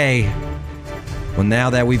 Okay. Well, now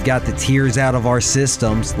that we've got the tears out of our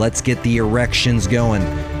systems, let's get the erections going.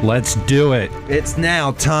 Let's do it. It's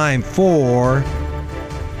now time for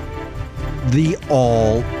the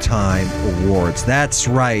all-time awards. That's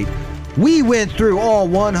right. We went through all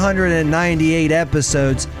 198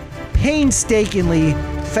 episodes, painstakingly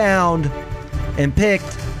found and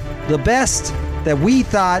picked the best that we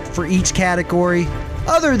thought for each category,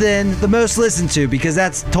 other than the most listened to, because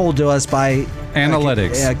that's told to us by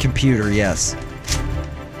analytics. A computer, yes.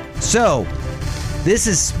 So, this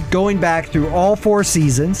is going back through all 4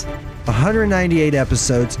 seasons, 198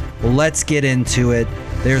 episodes. Well, let's get into it.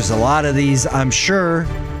 There's a lot of these I'm sure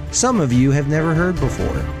some of you have never heard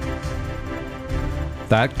before.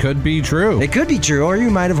 That could be true. It could be true, or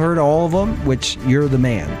you might have heard all of them, which you're the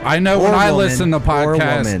man. I know when I listen to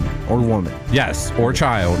podcasts. Or woman. Yes, or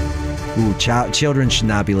child. Ooh, children should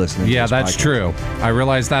not be listening to Yeah, this that's podcast. true. I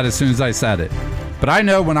realized that as soon as I said it. But I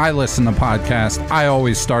know when I listen to podcasts, I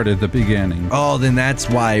always start at the beginning. Oh, then that's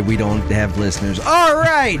why we don't have listeners. All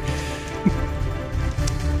right.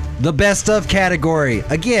 The best of category.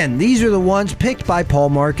 Again, these are the ones picked by Paul,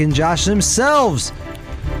 Mark, and Josh themselves.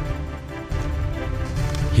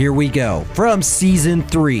 Here we go. From Season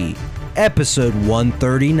 3, Episode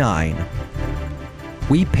 139.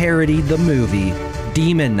 We parodied the movie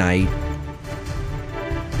Demon Knight.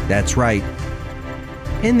 That's right.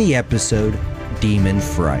 In the episode Demon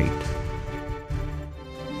Fright.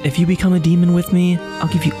 If you become a demon with me, I'll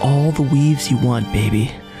give you all the weaves you want,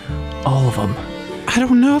 baby. All of them. I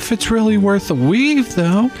don't know if it's really worth a weave,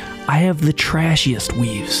 though. I have the trashiest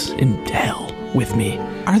weaves in hell with me.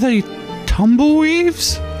 Are they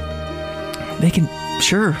tumbleweaves? They can...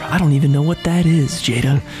 Sure, I don't even know what that is,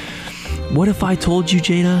 Jada. What if I told you,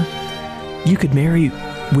 Jada, you could marry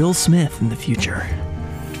Will Smith in the future?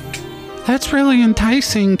 That's really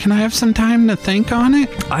enticing. Can I have some time to think on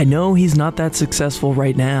it? I know he's not that successful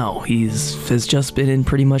right now. Has just been in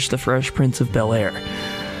pretty much the Fresh Prince of Bel-Air.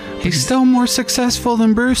 He's still more successful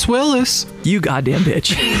than Bruce Willis. You goddamn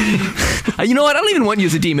bitch. You know what? I don't even want you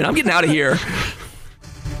as a demon. I'm getting out of here.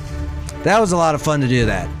 That was a lot of fun to do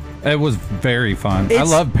that. It was very fun. I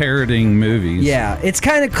love parodying movies. Yeah, it's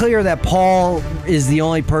kind of clear that Paul is the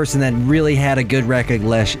only person that really had a good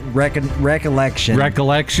recollection of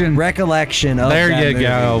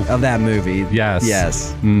that movie. Yes.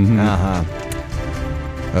 Yes. Mm-hmm. Uh-huh.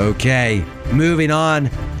 Okay, moving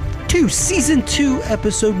on to Season 2,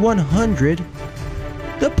 Episode 100,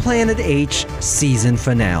 the Planet H season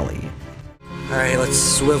finale. All right, let's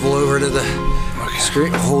swivel over to the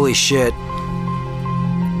screen. Holy shit.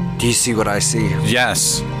 Do you see what I see?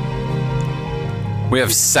 Yes. We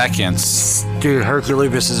have seconds. Dude,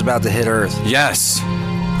 Hercules is about to hit Earth. Yes.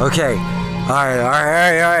 Okay. All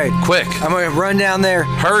right. Quick. I'm going to run down there.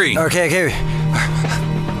 Hurry. Okay.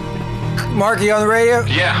 Mark, you on the radio?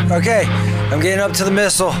 Yeah. Okay. I'm getting up to the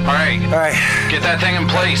missile. All right. Get that thing in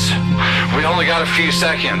place. We only got a few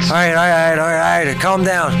seconds. All right. Calm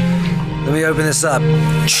down. Let me open this up. All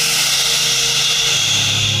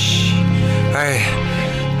right.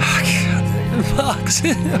 Box.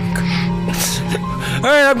 All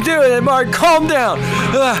right, I'm doing it, Mark. Calm down.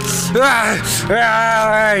 All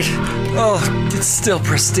right. Oh, it's still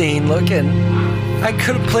pristine looking. I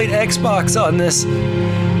could have played Xbox on this.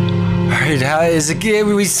 All right, how is it?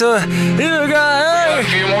 We still. We got a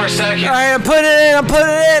few more seconds. All right, I'm putting it in.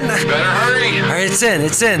 Better hurry. All right, it's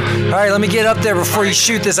in. All right, let me get up there before you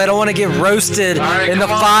shoot this. I don't want to get roasted in the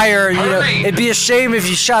fire. You know, it'd be a shame if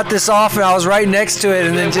you shot this off and I was right next to it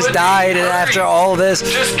and then just died after all this.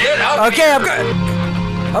 Just get up. Okay, I'm good.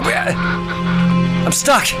 I'm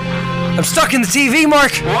stuck. I'm stuck in the TV,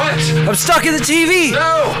 Mark. What? I'm stuck in the TV.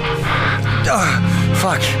 No.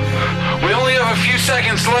 Fuck. We only have a few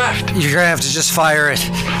seconds left. You're gonna have to just fire it.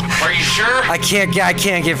 Are you sure? I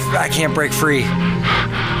can't break free. All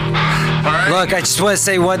right. Look, I just want to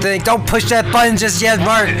say one thing. Don't push that button just yet,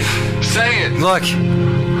 Mark. Say it. Look,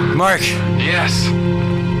 Mark. Yes.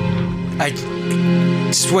 I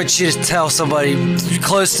just want you to tell somebody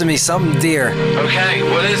close to me something dear. Okay,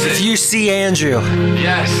 what is it? If you see Andrew,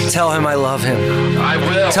 yes, tell him I love him. I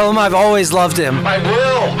will. Tell him I've always loved him. I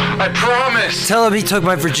will. I promise. Tell him he took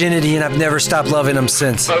my virginity and I've never stopped loving him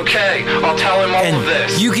since. Okay, I'll tell him all of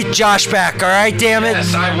this. You get Josh back, all right? Damn it.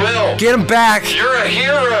 Yes, I will. Get him back. You're a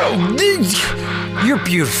hero. You're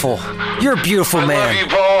beautiful. You're a beautiful man. I love you,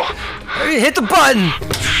 Paul. Hit the button.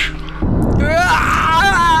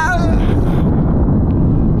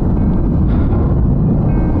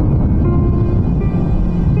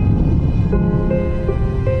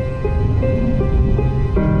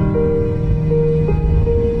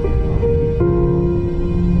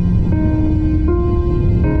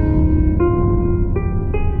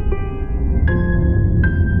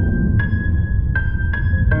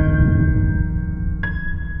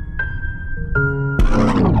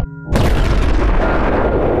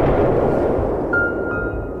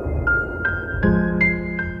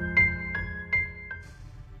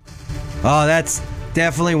 Oh, that's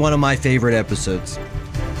definitely one of my favorite episodes.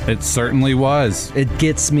 It certainly was. It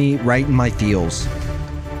gets me right in my feels.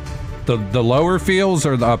 The lower feels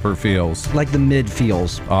or the upper feels? Like the mid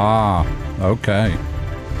feels. Ah, okay.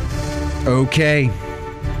 Okay.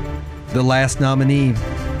 The last nominee,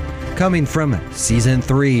 coming from Season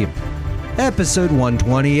 3, Episode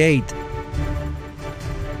 128.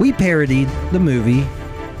 We parodied the movie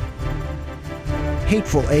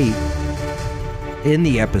Hateful Eight in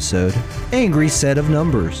the episode Angry Set of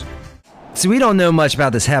Numbers. See, we don't know much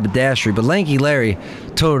about this haberdashery, but Lanky Larry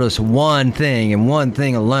told us one thing and one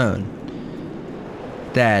thing alone.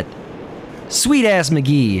 That Sweet Ass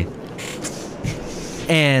McGee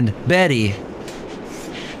and Betty,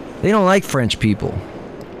 they don't like French people.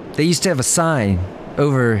 They used to have a sign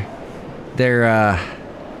over their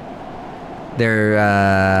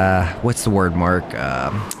what's the word, Mark?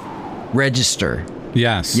 Register.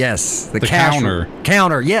 Yes. Yes. The cash counter.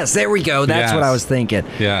 Counter. Yes, there we go. That's what I was thinking.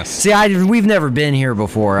 Yes. See, we've never been here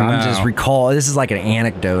before. I'm No. just recall. This is like an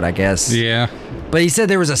anecdote, I guess. Yeah. But he said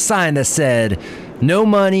there was a sign that said, "No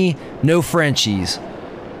money, no Frenchies."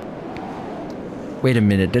 Wait a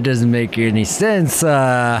minute. That doesn't make any sense.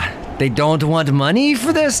 They don't want money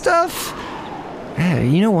for their stuff? Hey,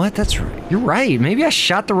 you know what? You're right. Maybe I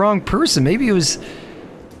shot the wrong person. Maybe it was...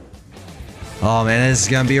 Oh, man, this is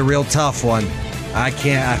going to be a real tough one.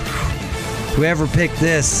 Whoever picked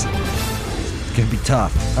this, it's going to be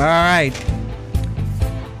tough. All right.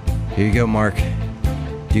 Here you go, Mark.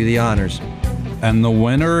 Do the honors. And the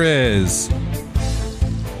winner is,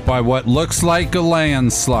 by what looks like a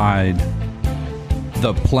landslide,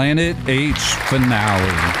 the Planet H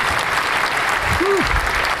finale.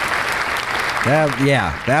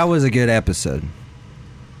 That was a good episode.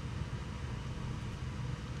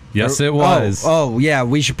 Yes, it was. Oh, yeah.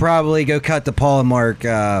 We should probably go cut to Paul and Mark.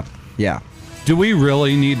 Yeah. Do we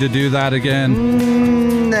really need to do that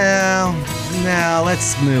again? No.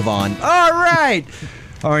 Let's move on. All right.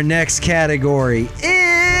 Our next category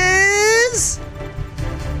is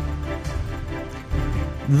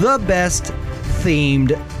the best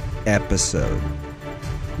themed episode.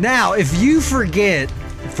 Now, if you forget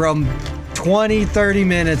from 20, 30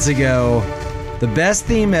 minutes ago, the best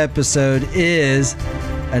theme episode is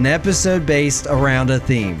an episode based around a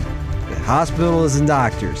theme. Hospitals and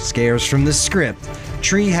Doctors, Scares from the Script,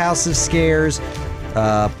 Treehouse of Scares,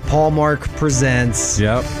 Paul Mark Presents.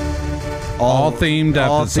 Yep. All themed episodes.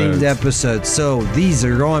 All themed episodes. So these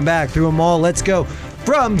are going back through them all. Let's go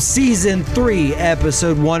from Season 3,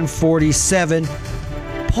 Episode 147.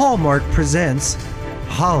 Paul Mark Presents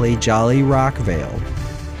Holly Jolly Rockvale.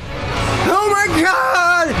 Oh my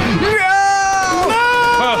God! No!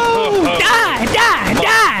 Die!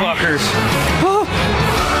 Fuckers. Oh,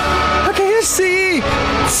 I can't see.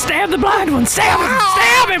 Stab the blind one! Stab him!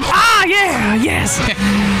 Stab him! Ah, yeah! Yes!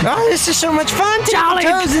 Oh, this is so much fun. Jolly.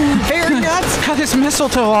 Toes and fairy nuts. Cut this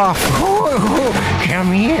mistletoe off! Oh,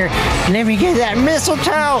 come here. Let me get that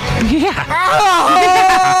mistletoe. Yeah!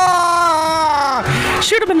 Oh!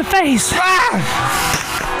 Shoot him in the face!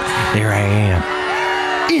 There I am,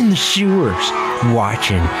 in the sewers,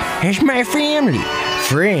 watching as my family,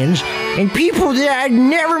 friends, and people that I'd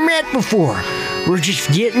never met before were just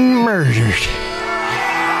getting murdered.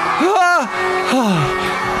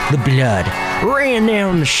 The blood ran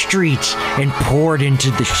down the streets and poured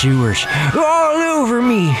into the sewers all over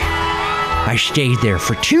me. I stayed there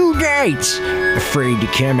for 2 nights, afraid to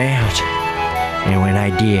come out. And when I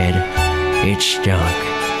did, it stunk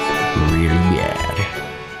really bad.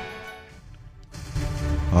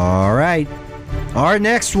 All right. Our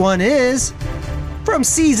next one is from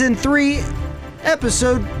season 3,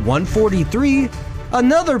 episode 143.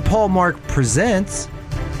 Another Paul Mark presents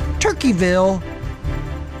Turkeyville,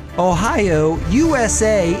 Ohio,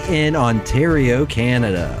 USA in Ontario,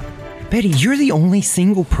 Canada. Betty, you're the only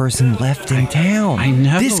single person left in town. I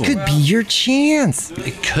know. This could be your chance.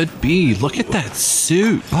 It could be. Look at that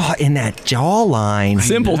suit. Oh, and that jawline.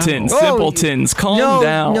 Simpletons, calm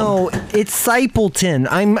down. No, it's Sipleton.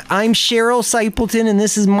 I'm Cheryl Sipleton, and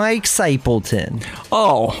this is Mike Sipleton.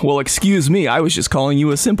 Oh, well, excuse me. I was just calling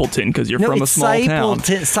you a simpleton because you're from a small town.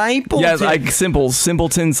 Sipleton. Yes,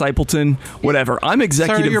 simpleton, Sipleton, whatever. I'm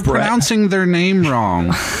executive. Sir, you're Brett. pronouncing their name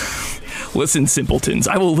wrong. Listen, simpletons,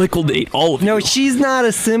 I will liquidate all of you. No, she's not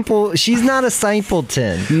a simpleton.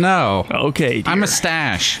 No. Okay, dear. I'm a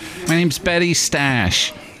Stash. My name's Betty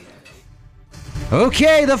Stash.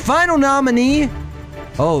 Okay, the final nominee.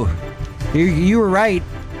 Oh, you were right.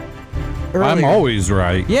 Earlier. I'm always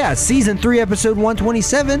right. Yeah, season 3, episode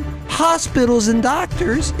 127, Hospitals and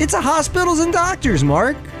Doctors. It's a Hospitals and Doctors,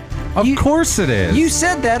 Mark. Of course it is. You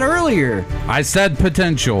said that earlier. I said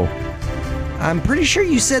potential. I'm pretty sure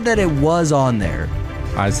you said that it was on there.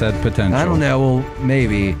 I said potential. I don't know. Well,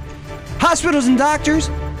 maybe. Hospitals and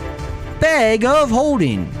Doctors, Bag of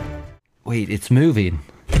Holding. Wait, it's moving.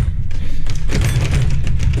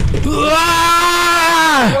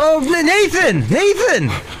 Oh, Nathan!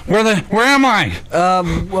 Where am I?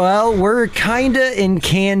 Well, we're kinda in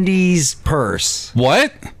Candy's purse.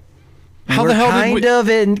 What? How the hell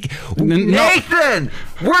did we... Nathan!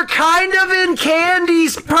 We're kind of in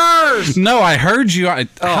Candy's purse! No, I heard you.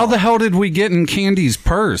 How the hell did we get in Candy's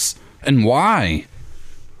purse? And why?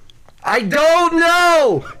 I don't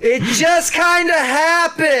know! It just kind of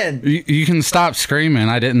happened! You can stop screaming.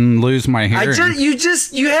 I didn't lose my hearing.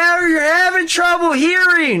 You're having trouble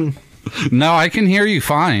hearing! No, I can hear you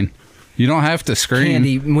fine. You don't have to scream.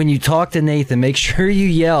 Candy, when you talk to Nathan, make sure you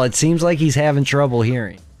yell. It seems like he's having trouble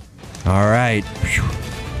hearing. All right.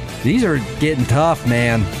 These are getting tough,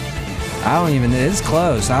 man. It's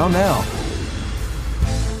close. I don't know.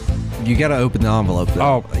 You got to open the envelope, though.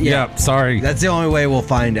 Oh, yeah, sorry. That's the only way we'll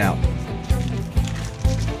find out.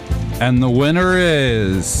 And the winner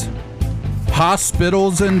is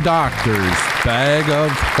Hospitals and Doctors, Bag of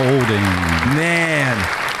Holding. Man.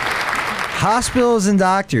 Hospitals and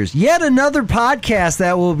Doctors. Yet another podcast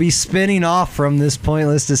that will be spinning off from this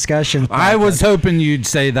pointless discussion. I was hoping you'd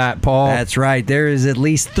say that, Paul. That's right. There is at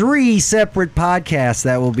least 3 separate podcasts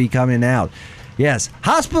that will be coming out. Yes,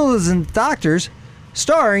 Hospitals and Doctors,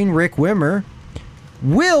 starring Rick Wimmer,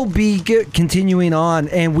 will be continuing on,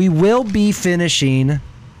 and we will be finishing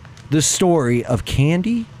the story of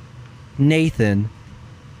Candy, Nathan,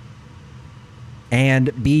 and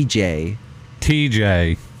BJ.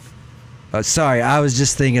 TJ. Sorry, I was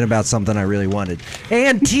just thinking about something I really wanted.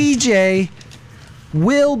 And TJ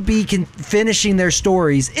will be finishing their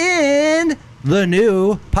stories in the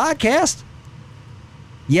new podcast.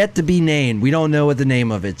 Yet to be named. We don't know what the name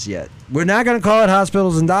of it's yet. We're not going to call it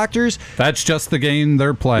Hospitals and Doctors. That's just the game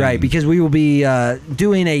they're playing. Right, because we will be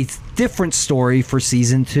doing a different story for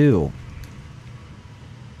season 2.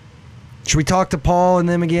 Should we talk to Paul and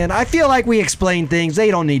them again? I feel like we explain things.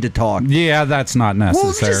 They don't need to talk. Yeah, that's not necessary.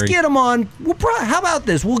 We'll just get them on. How about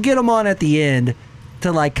this? We'll get them on at the end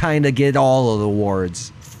to kind of get all of the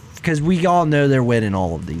awards. Because we all know they're winning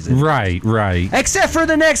all of these. Right. Except for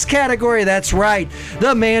the next category. That's right.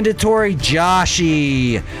 The mandatory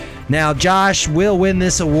Joshy. Now, Josh will win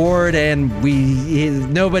this award, and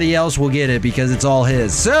nobody else will get it because it's all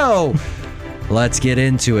his. So... let's get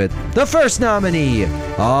into it. The first nominee.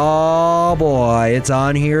 Oh boy, it's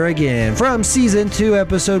on here again. From season 2,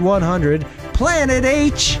 episode 100, Planet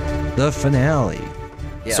H, the finale.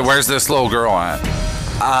 Yes. So where's this little girl at?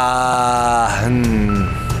 I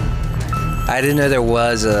didn't know there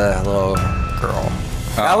was a little girl.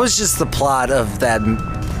 That was just the plot of that,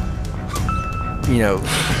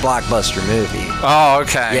 blockbuster movie. Oh,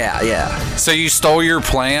 okay. Yeah. So you stole your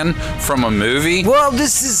plan from a movie? Well,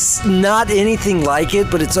 this is not anything like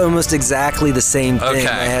it, but it's almost exactly the same thing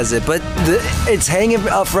as it. But it's hanging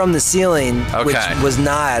up from the ceiling, which was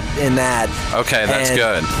not in that. Okay, that's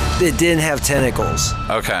good. It didn't have tentacles.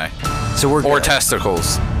 Okay. So we're or good.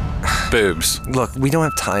 testicles. Boobs. Look, we don't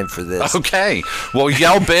have time for this. Okay. Well,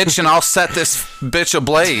 yell bitch and I'll set this bitch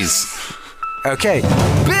ablaze. Okay.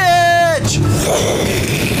 Bitch!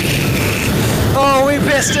 Oh, we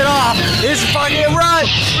pissed it off. It's fucking run.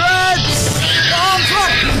 Oh,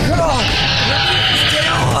 fuck. Oh.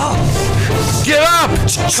 Get up!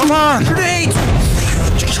 Come on! Grenade.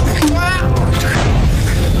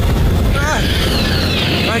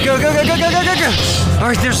 All right, go. All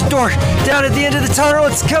right, there's a door down at the end of the tunnel.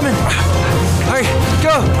 It's coming. All right,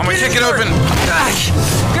 go. I'm gonna kick it open.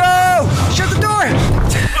 Go! Shut the door.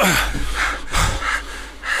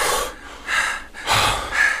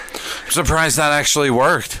 I'm surprised that actually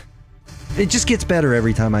worked. It just gets better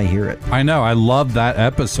every time I hear it. I know. I love that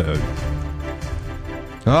episode.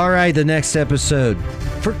 All right, the next episode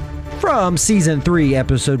from season 3,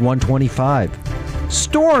 episode 125,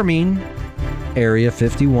 Storming Area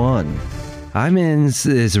 51. I'm in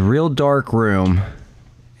this real dark room,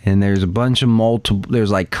 and there's a bunch of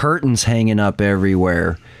there's like curtains hanging up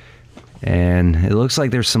everywhere, and it looks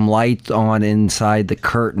like there's some light on inside the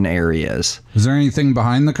curtain areas. Is there anything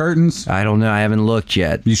behind the curtains? I don't know. I haven't looked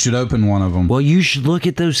yet. You should open one of them. Well, you should look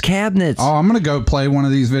at those cabinets. Oh, I'm gonna go play one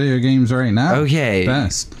of these video games right now. Okay.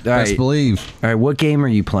 Best right. believe. All right, what game are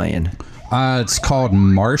you playing? It's called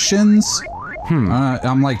Martians.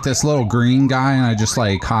 I'm like this little green guy, and I just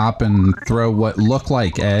like hop and throw what look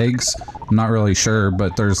like eggs. I'm not really sure,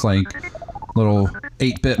 but there's like little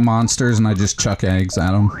 8-bit monsters, and I just chuck eggs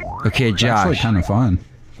at them. Okay, It's Josh. actually kind of fun.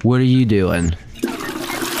 What are you doing?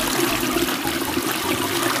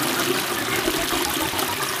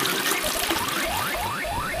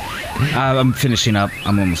 I'm finishing up.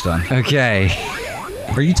 I'm almost done. Okay.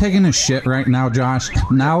 Are you taking a shit right now, Josh?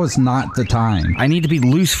 Now is not the time. I need to be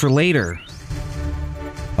loose for later.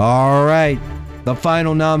 All right, the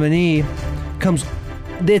final nominee comes.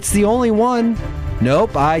 It's the only one.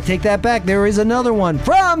 Nope, I take that back. There is another one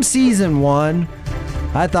from season 1.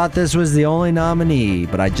 I thought this was the only nominee,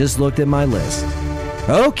 but I just looked at my list.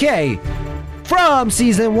 Okay, from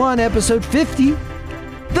season 1, episode 50,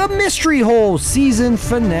 The Mystery Hole season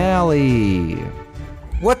finale.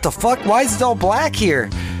 What the fuck? Why is it all black here?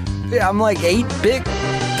 I'm like 8 big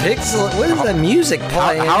pixel. What is that music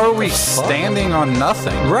playing? How are we standing on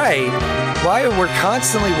nothing? Right. Why we're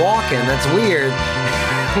constantly walking? That's weird.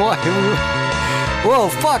 Why? Whoa,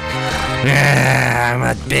 fuck. I'm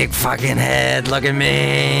a big fucking head. Look at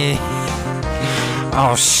me.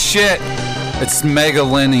 Oh shit! It's Mega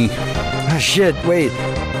Lenny. Oh shit! Wait.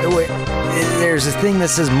 There's a thing that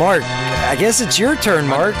says Mark. I guess it's your turn,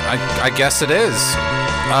 Mark. I guess it is.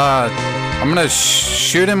 I'm gonna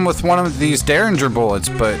shoot him with one of these Derringer bullets,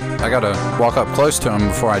 but I gotta walk up close to him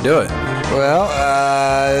before I do it. Well,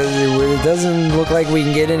 it doesn't look like we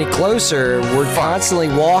can get any closer. We're constantly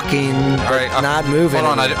walking, but not moving.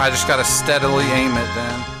 Hold on, I just gotta steadily aim it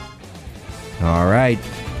then. All right,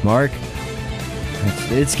 Mark.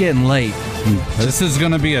 It's getting late. This is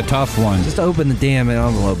gonna be a tough one. Just open the damn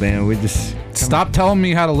envelope, man. We just stop telling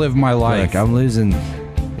me how to live my life. Look, I'm losing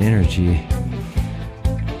energy.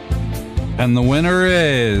 And the winner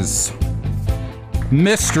is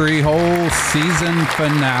Mystery Hole season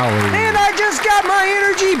finale. And I just got my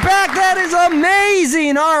energy back. That is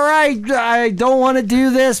amazing. All right, I don't want to do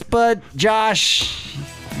this, but Josh,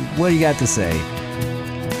 what do you got to say?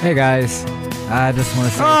 Hey guys, I just want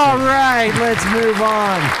to say. All right, let's move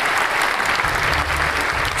on.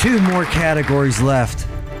 2 more categories left.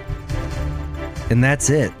 And that's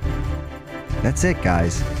it. That's it,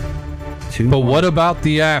 guys. 2 But more. what about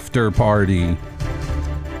the after party?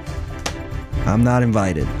 I'm not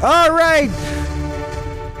invited. All right.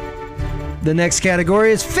 The next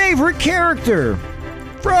category is favorite character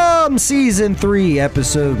from season 3,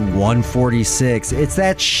 episode 146. It's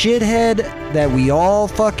that shithead that we all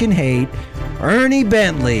fucking hate, Ernie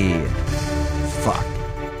Bentley. Fuck.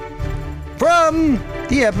 From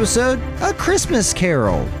the episode A Christmas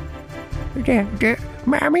Carol.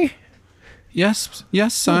 Mommy? Yes,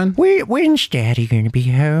 son. When's Daddy gonna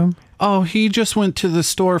be home? Oh, he just went to the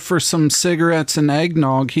store for some cigarettes and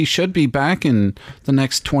eggnog. He should be back in the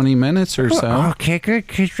next 20 minutes or so. Okay, good,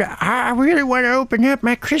 because I really want to open up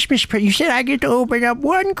my Christmas present. You said I get to open up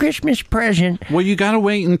one Christmas present. Well, you gotta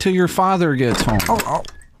wait until your father gets home.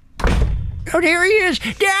 Oh, there he is.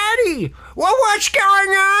 Daddy! Well, what's going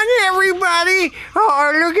on, everybody?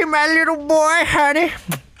 Oh, look at my little boy, honey.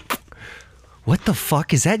 What the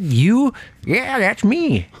fuck? Is that you? Yeah, that's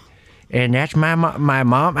me. And that's my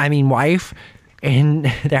wife. And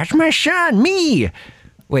that's my son, me.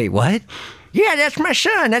 Wait, what? Yeah, that's my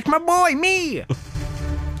son. That's my boy, me.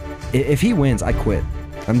 If he wins, I quit.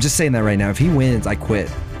 I'm just saying that right now. If he wins, I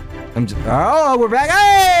quit. Oh, we're back.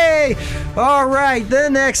 Hey! All right, the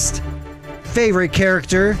next favorite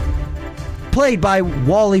character, played by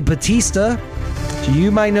Wally Batista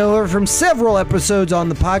You might know her from several episodes on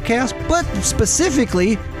the podcast, but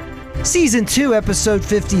specifically Season 2, Episode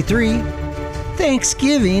 53,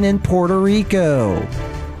 Thanksgiving in Puerto Rico.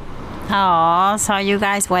 Oh, so you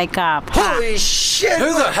guys wake up. Holy shit!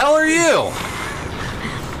 Who the hell are you?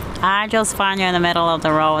 I just found you in the middle of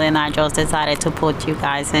the road and I just decided to put you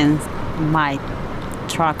guys in my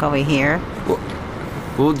truck over here.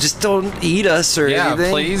 Well, just don't eat us or anything.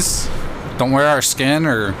 Yeah, please. Don't wear our skin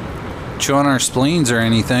or chew on our spleens or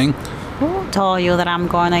anything. Who told you that I'm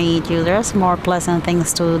going to eat you? There's more pleasant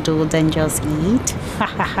things to do than just eat.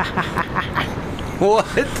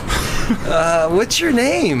 What? What's your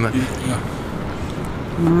name?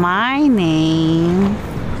 My name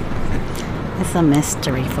is a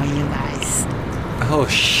mystery for you guys. Oh,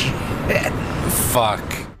 shit. Fuck.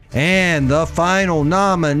 And the final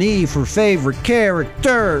nominee for favorite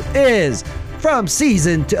character is from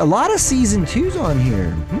Season 2. A lot of Season 2s on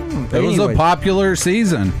here. It was a popular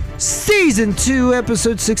season. Season 2,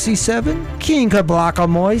 Episode 67, King Kablaka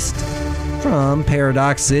Moist from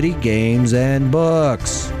Paradox City Games and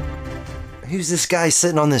Books. Who's this guy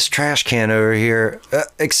sitting on this trash can over here?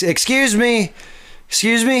 Excuse me?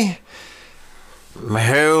 Excuse me?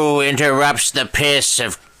 Who interrupts the piss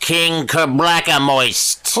of King Kablaka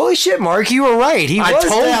Moist? Holy shit, Mark, you were right. He was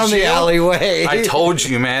down the alleyway. I told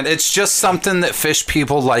you, man. It's just something that fish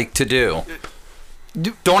people like to do.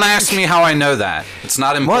 Don't ask me how I know that. It's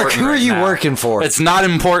not important. Mark, who are you working for? It's not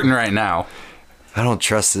important right now. I don't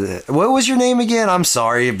trust it. What was your name again? I'm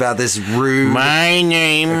sorry about this rude. My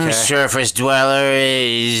name, Surface Dweller,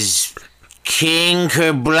 is King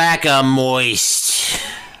Kablaka Moist.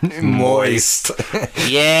 Moist.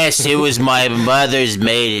 Yes, it was my mother's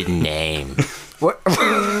maiden name. What?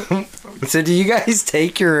 So do you guys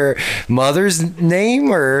take your mother's name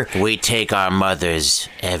or? We take our mother's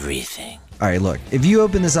everything. All right, look. If you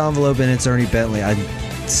open this envelope and it's Ernie Bentley, I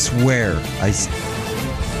swear I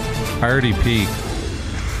already peeked.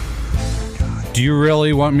 Do you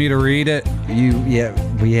really want me to read it? Yeah,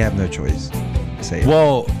 we have no choice. Say it.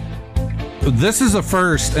 Well, this is a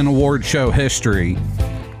first in award show history.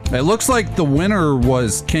 It looks like the winner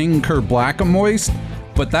was King Kablaka Moist,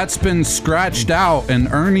 but that's been scratched out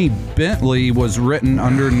and Ernie Bentley was written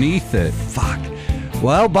underneath it. Fuck.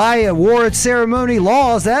 Well, by award ceremony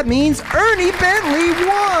laws, that means Ernie Bentley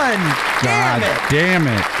won. God damn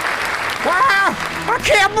it. Wow, I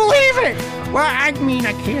can't believe it. Well, I mean,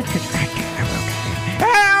 I can't.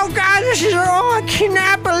 Oh, God, I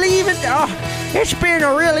cannot believe it. Oh, it's been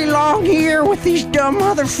a really long year with these dumb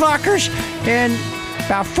motherfuckers. And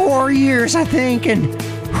about 4 years, I think. And,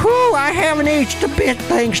 whew, I haven't aged a bit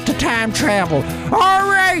thanks to time travel. All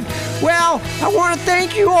right. Well, I want to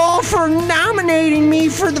thank you all for nominating me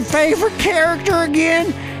for the favorite character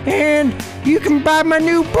again. And you can buy my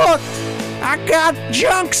new book. I got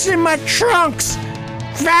junks in my trunks.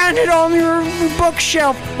 Find it on your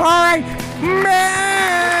bookshelf. All right. Bye.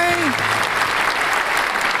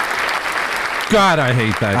 God, I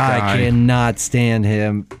hate that guy. I cannot stand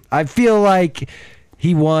him. I feel like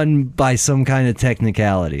he won by some kind of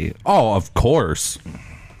technicality. Oh, of course.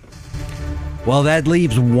 Well, that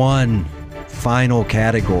leaves one final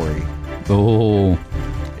category. Oh.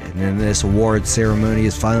 And then this award ceremony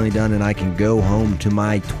is finally done and I can go home to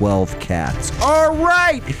my 12 cats. All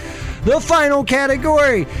right. The final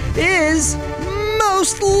category is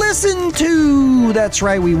most listened to. That's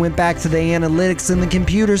right. We went back to the analytics and the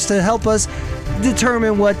computers to help us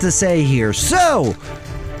determine what to say here. So,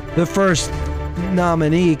 the first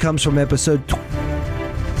nominee comes from episode 20.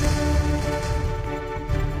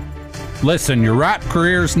 Listen, your rap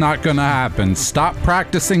career's not gonna happen. Stop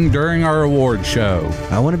practicing during our award show.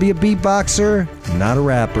 I want to be a beatboxer, not a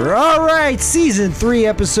rapper. All right, season 3,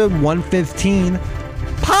 episode 115,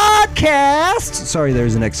 podcast. Sorry,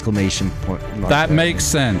 there's an exclamation point. That makes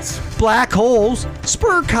sense. Black holes.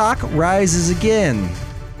 Spurcock rises again.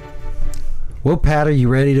 Well, Pat, are you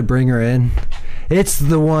ready to bring her in? It's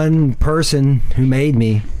the one person who made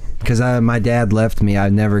me. Because my dad left me. I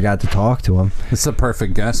never got to talk to him. It's a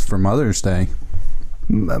perfect guest for Mother's Day.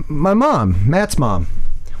 My mom. Matt's mom.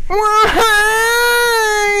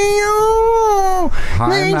 Hi,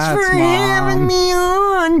 Thanks Matt's for mom. having me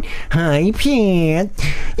on. Hi, Pat.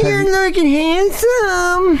 You're looking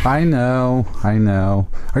handsome. I know.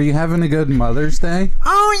 Are you having a good Mother's Day?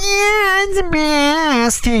 Oh, yeah, it's the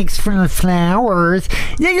best. Thanks for the flowers.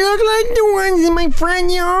 They look like the ones in my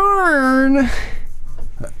front yard.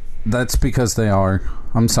 That's because they are.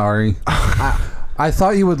 I'm sorry. I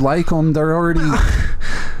thought you would like them. They're already...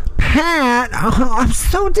 Pat, I'm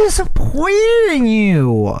so disappointed in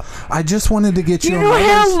you. I just wanted to get you You know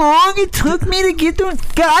how long it took me to get those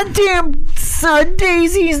goddamn son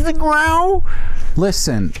daisies to grow.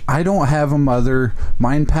 Listen, I don't have a mother.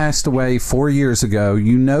 Mine passed away 4 years ago.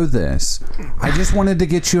 You know this. I just wanted to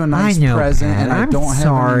get you a nice present, Pat. and I I'm don't have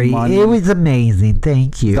sorry. any money. It was amazing.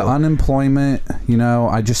 Thank you. The unemployment,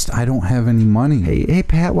 I don't have any money. Hey,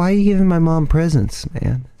 Pat, why are you giving my mom presents,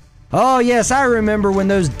 man? Oh, yes, I remember when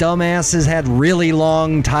those dumbasses had really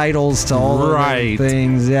long titles to all of those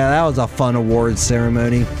things. Yeah, that was a fun awards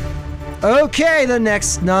ceremony. Okay, the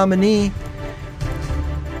next nominee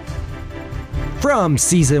from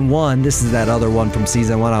Season 1. This is that other one from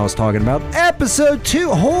Season 1 I was talking about. Episode 2.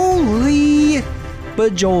 Holy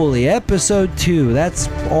bajoli. Episode 2. That's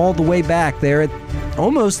all the way back there at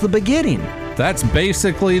almost the beginning. That's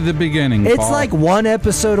basically the beginning, It's Paul. like one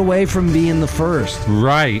episode away from being the first.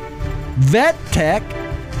 Right. Vet Tech.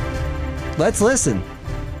 Let's listen.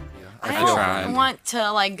 I don't want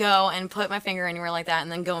to like go and put my finger anywhere like that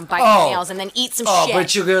and then go and bite my nails and then eat some shit.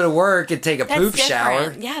 But you go to work and take a That's poop different.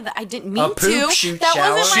 shower. Yeah, I didn't mean A poop to. shoot That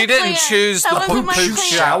shower. wasn't my She didn't plan. choose That the wasn't poop my shoot plan.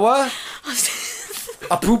 Shower?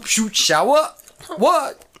 A poop shoot shower?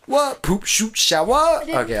 What? What? Poop shoot shower?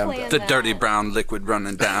 Okay, I'm done. The dirty brown liquid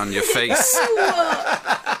running down your face.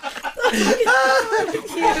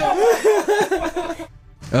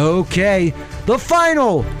 Okay, the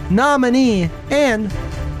final nominee and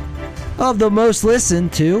of the most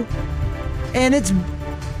listened to, and it's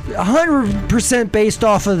 100% based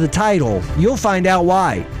off of the title. You'll find out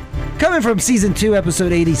why. Coming from Season 2,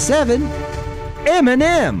 Episode 87,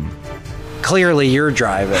 Eminem. Clearly, you're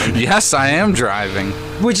driving. Yes, I am driving.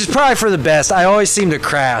 Which is probably for the best. I always seem to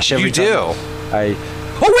crash every time. You do. Oh,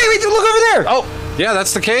 wait, look over there. Oh, yeah,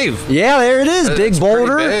 that's the cave. Yeah, there it is. Big It's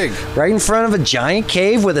boulder. pretty big. Right in front of a giant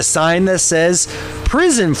cave with a sign that says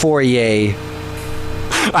prison foyer.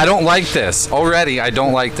 I don't like this. Already, I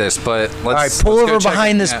don't like this, but let's... All right, pull let's go over check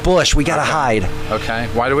behind it. this Yeah. bush. We gotta Okay. hide. Okay.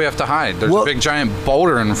 Why do we have to hide? There's Well- a big giant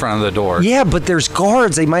boulder in front of the door. Yeah, but there's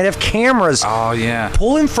guards. They might have cameras. Oh, yeah.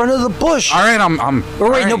 Pull in front of the bush. All right, I'm...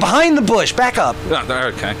 Or wait, all no, right. behind the bush. Back up.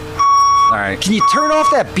 Okay. All right. Can you turn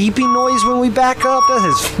off that beeping noise when we back up? That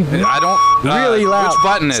is I don't... really loud. Which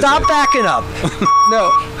button is Stop it? backing up.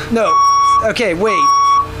 No. Okay, wait.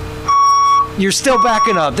 You're still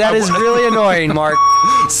backing up. That is really annoying, Mark.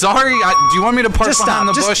 Sorry, do you want me to park Just behind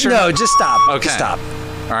stop. the bush? Or... No, just stop. Okay. Just stop.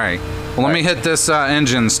 All right. Well, let me hit this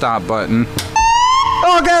engine stop button.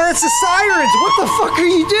 Oh, God, that's the sirens. What the fuck are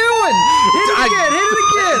you doing? Hit it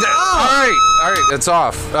again. Oh. All right, it's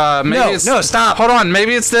off. Maybe No, it's... no, stop. Hold on,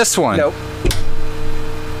 maybe it's this one. Nope.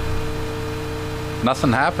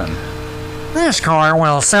 Nothing happened. This car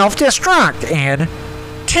will self-destruct in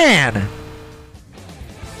 10.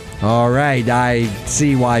 All right, I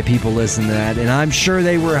see why people listen to that, and I'm sure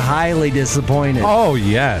they were highly disappointed. Oh,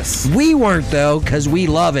 yes. We weren't, though, because we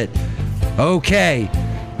love it. Okay,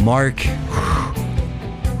 Mark.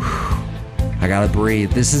 I gotta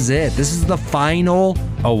breathe. This is it. This is the final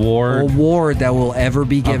award that will ever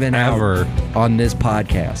be given out on this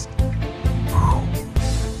podcast.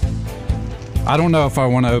 I don't know if I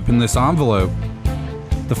want to open this envelope.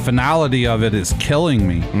 The finality of it is killing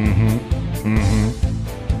me.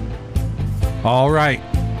 All right.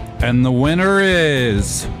 And the winner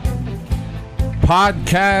is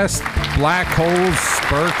Podcast Black Hole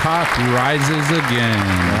Spurcock Rises Again.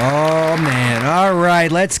 Oh, man. All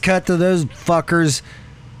right, let's cut to those fuckers,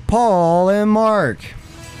 Paul and Mark.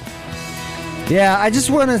 Yeah, I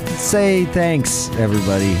just want to say thanks,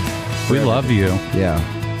 everybody. We love you. Yeah.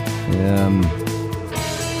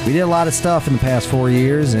 We did a lot of stuff in the past 4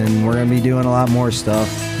 years, and we're going to be doing a lot more stuff.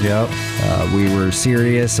 Yep. We were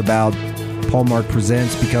serious about Paul Mark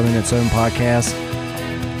Presents becoming its own podcast,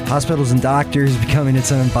 Hospitals and Doctors becoming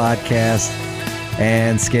its own podcast,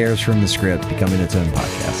 and Scares from the Script becoming its own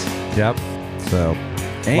podcast. Yep. So,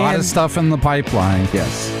 A lot of stuff in the pipeline.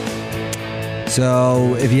 Yes.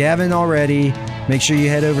 So, if you haven't already, make sure you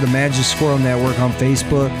head over to Magic Squirrel Network on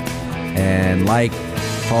Facebook and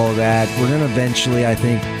follow that. We're going to eventually, I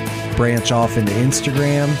think, branch off into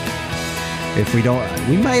Instagram. If we don't,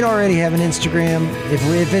 we might already have an Instagram.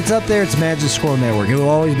 If it's up there, it's Magic Squirrel Network. It will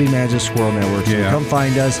always be Magic Squirrel Network. So come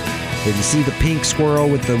find us. If you see the pink squirrel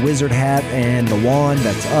with the wizard hat and the wand,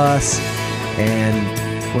 that's us. And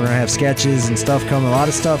we're going to have sketches and stuff coming. A lot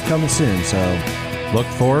of stuff coming soon. So look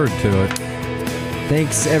forward to it.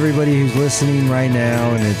 Thanks everybody who's listening right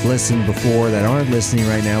now and has listened before that aren't listening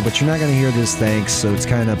right now, but you're not going to hear this thanks, so it's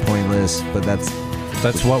kind of pointless, but that's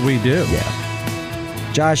what we do.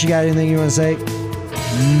 Yeah. Josh, you got anything you want to say?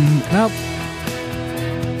 Nope.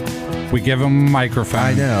 We give him a microphone.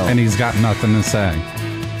 I know. And he's got nothing to say.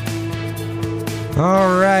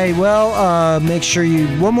 All right. Well, make sure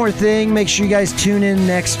one more thing. Make sure you guys tune in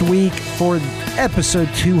next week for episode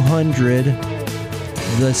 200,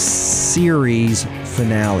 the series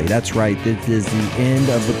finale. That's right. This is the end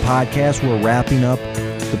of the podcast. We're wrapping up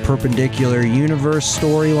the Perpendicular Universe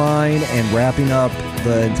storyline and wrapping up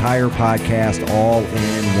the entire podcast all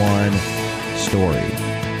in one story.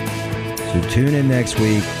 So tune in next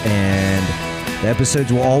week, and the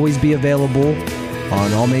episodes will always be available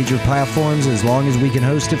on all major platforms as long as we can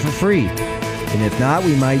host it for free. And if not,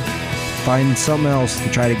 we might find something else to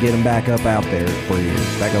try to get them back up out there for you.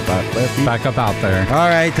 Back up out there. All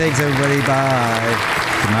right. Thanks, everybody. Bye.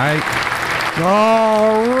 Good night.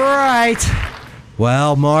 All right.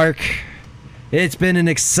 Well, Mark, it's been an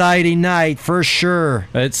exciting night for sure.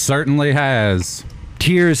 It certainly has.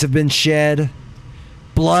 Tears have been shed.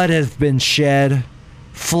 Blood has been shed.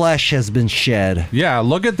 Flesh has been shed. Yeah,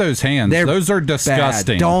 look at those hands. Those are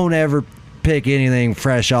disgusting. Bad. Don't ever pick anything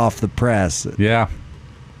fresh off the press. Yeah.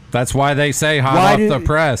 That's why they say hot off the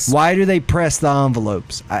press. Why do they press the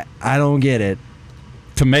envelopes? I don't get it.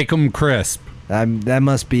 To make them crisp. That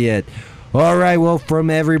must be it. All right, well, from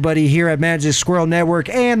everybody here at Magic Squirrel Network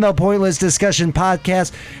and the Pointless Discussion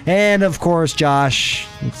Podcast, and of course, Josh.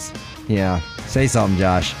 Yeah, say something,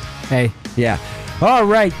 Josh. Hey. Yeah. All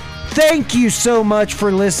right. Thank you so much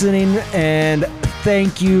for listening, and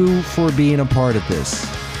thank you for being a part of this.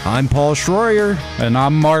 I'm Paul Schroyer. And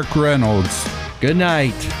I'm Mark Reynolds. Good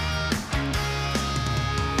night.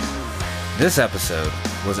 This episode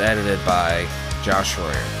was edited by Josh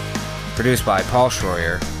Schroyer, produced by Paul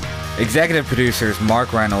Schroyer, executive producers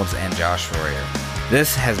Mark Reynolds and Josh Schroyer.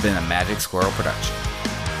 This has been a Magic Squirrel production.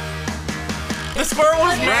 The squirrel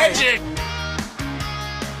was magic!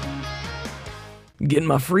 Getting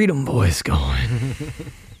my freedom voice going.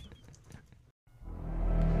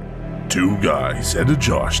 Two guys and a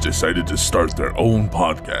Josh decided to start their own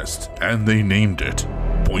podcast, and they named it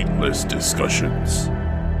Pointless Discussions.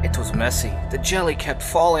 It was messy. The jelly kept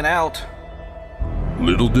falling out.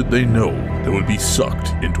 Little did they know they would be sucked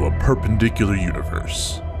into a perpendicular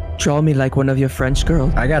universe. Draw me like one of your French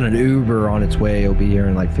girls. I got an Uber on its way. It'll be here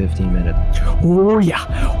in like 15 minutes. Oh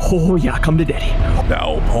yeah, come to daddy.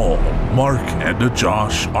 Now Paul, Mark, and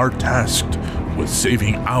Josh are tasked with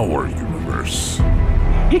saving our universe.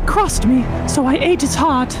 He crossed me, so I ate his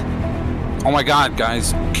heart. Oh my god,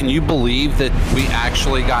 guys, can you believe that we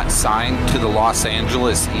actually got signed to the Los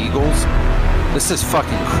Angeles Eagles? This is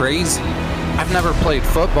fucking crazy. I've never played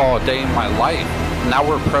football a day in my life. Now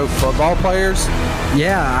we're pro football players?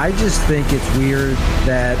 Yeah, I just think it's weird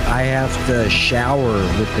that I have to shower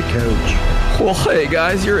with the coach. Well, hey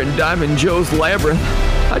guys, you're in Diamond Joe's Labyrinth.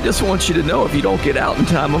 I just want you to know if you don't get out in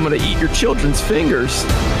time, I'm gonna eat your children's fingers.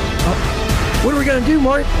 What are we gonna do,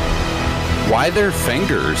 Mark? Why their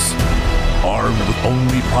fingers? Armed with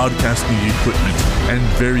only podcasting equipment and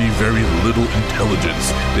very, very little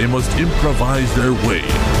intelligence, they must improvise their way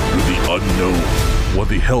through the unknown with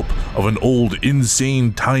the help of an old,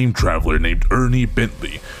 insane time traveler named Ernie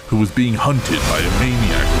Bentley, who was being hunted by a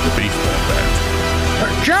maniac with a baseball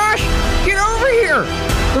bat. Josh, get over here!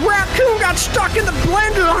 The raccoon got stuck in the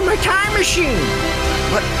blender on my time machine!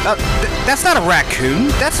 What? That's not a raccoon.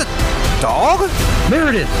 That's a dog?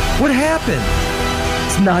 Meredith, what happened?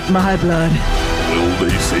 It's not my blood. Will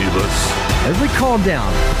they save us? Everybody calm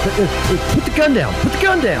down. Put the gun down. Put the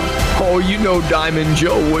gun down. Oh, you know Diamond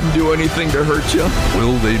Joe wouldn't do anything to hurt you.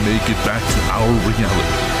 Will they make it back to our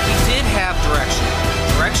reality? He did have direction.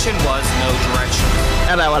 Direction was no direction.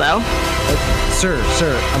 Hello. Sir,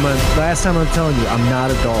 last time I'm telling you, I'm not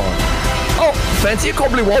a dog. Oh, fancy a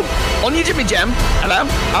cobbly wob on your Jimmy Jam. Hello?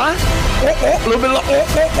 Huh? A little bit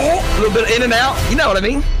of, little bit in and out. You know what I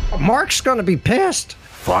mean? Mark's gonna be pissed.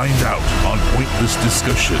 Find out on Pointless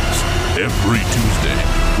Discussions every Tuesday,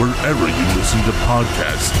 wherever you listen to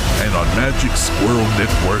podcasts, and on Magic Squirrel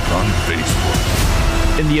Network on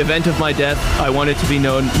Facebook. In the event of my death, I want it to be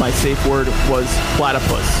known my safe word was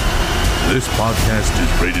platypus. This podcast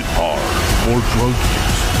is rated R for drug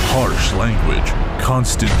use, harsh language,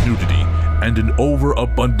 constant nudity, and an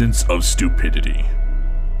overabundance of stupidity.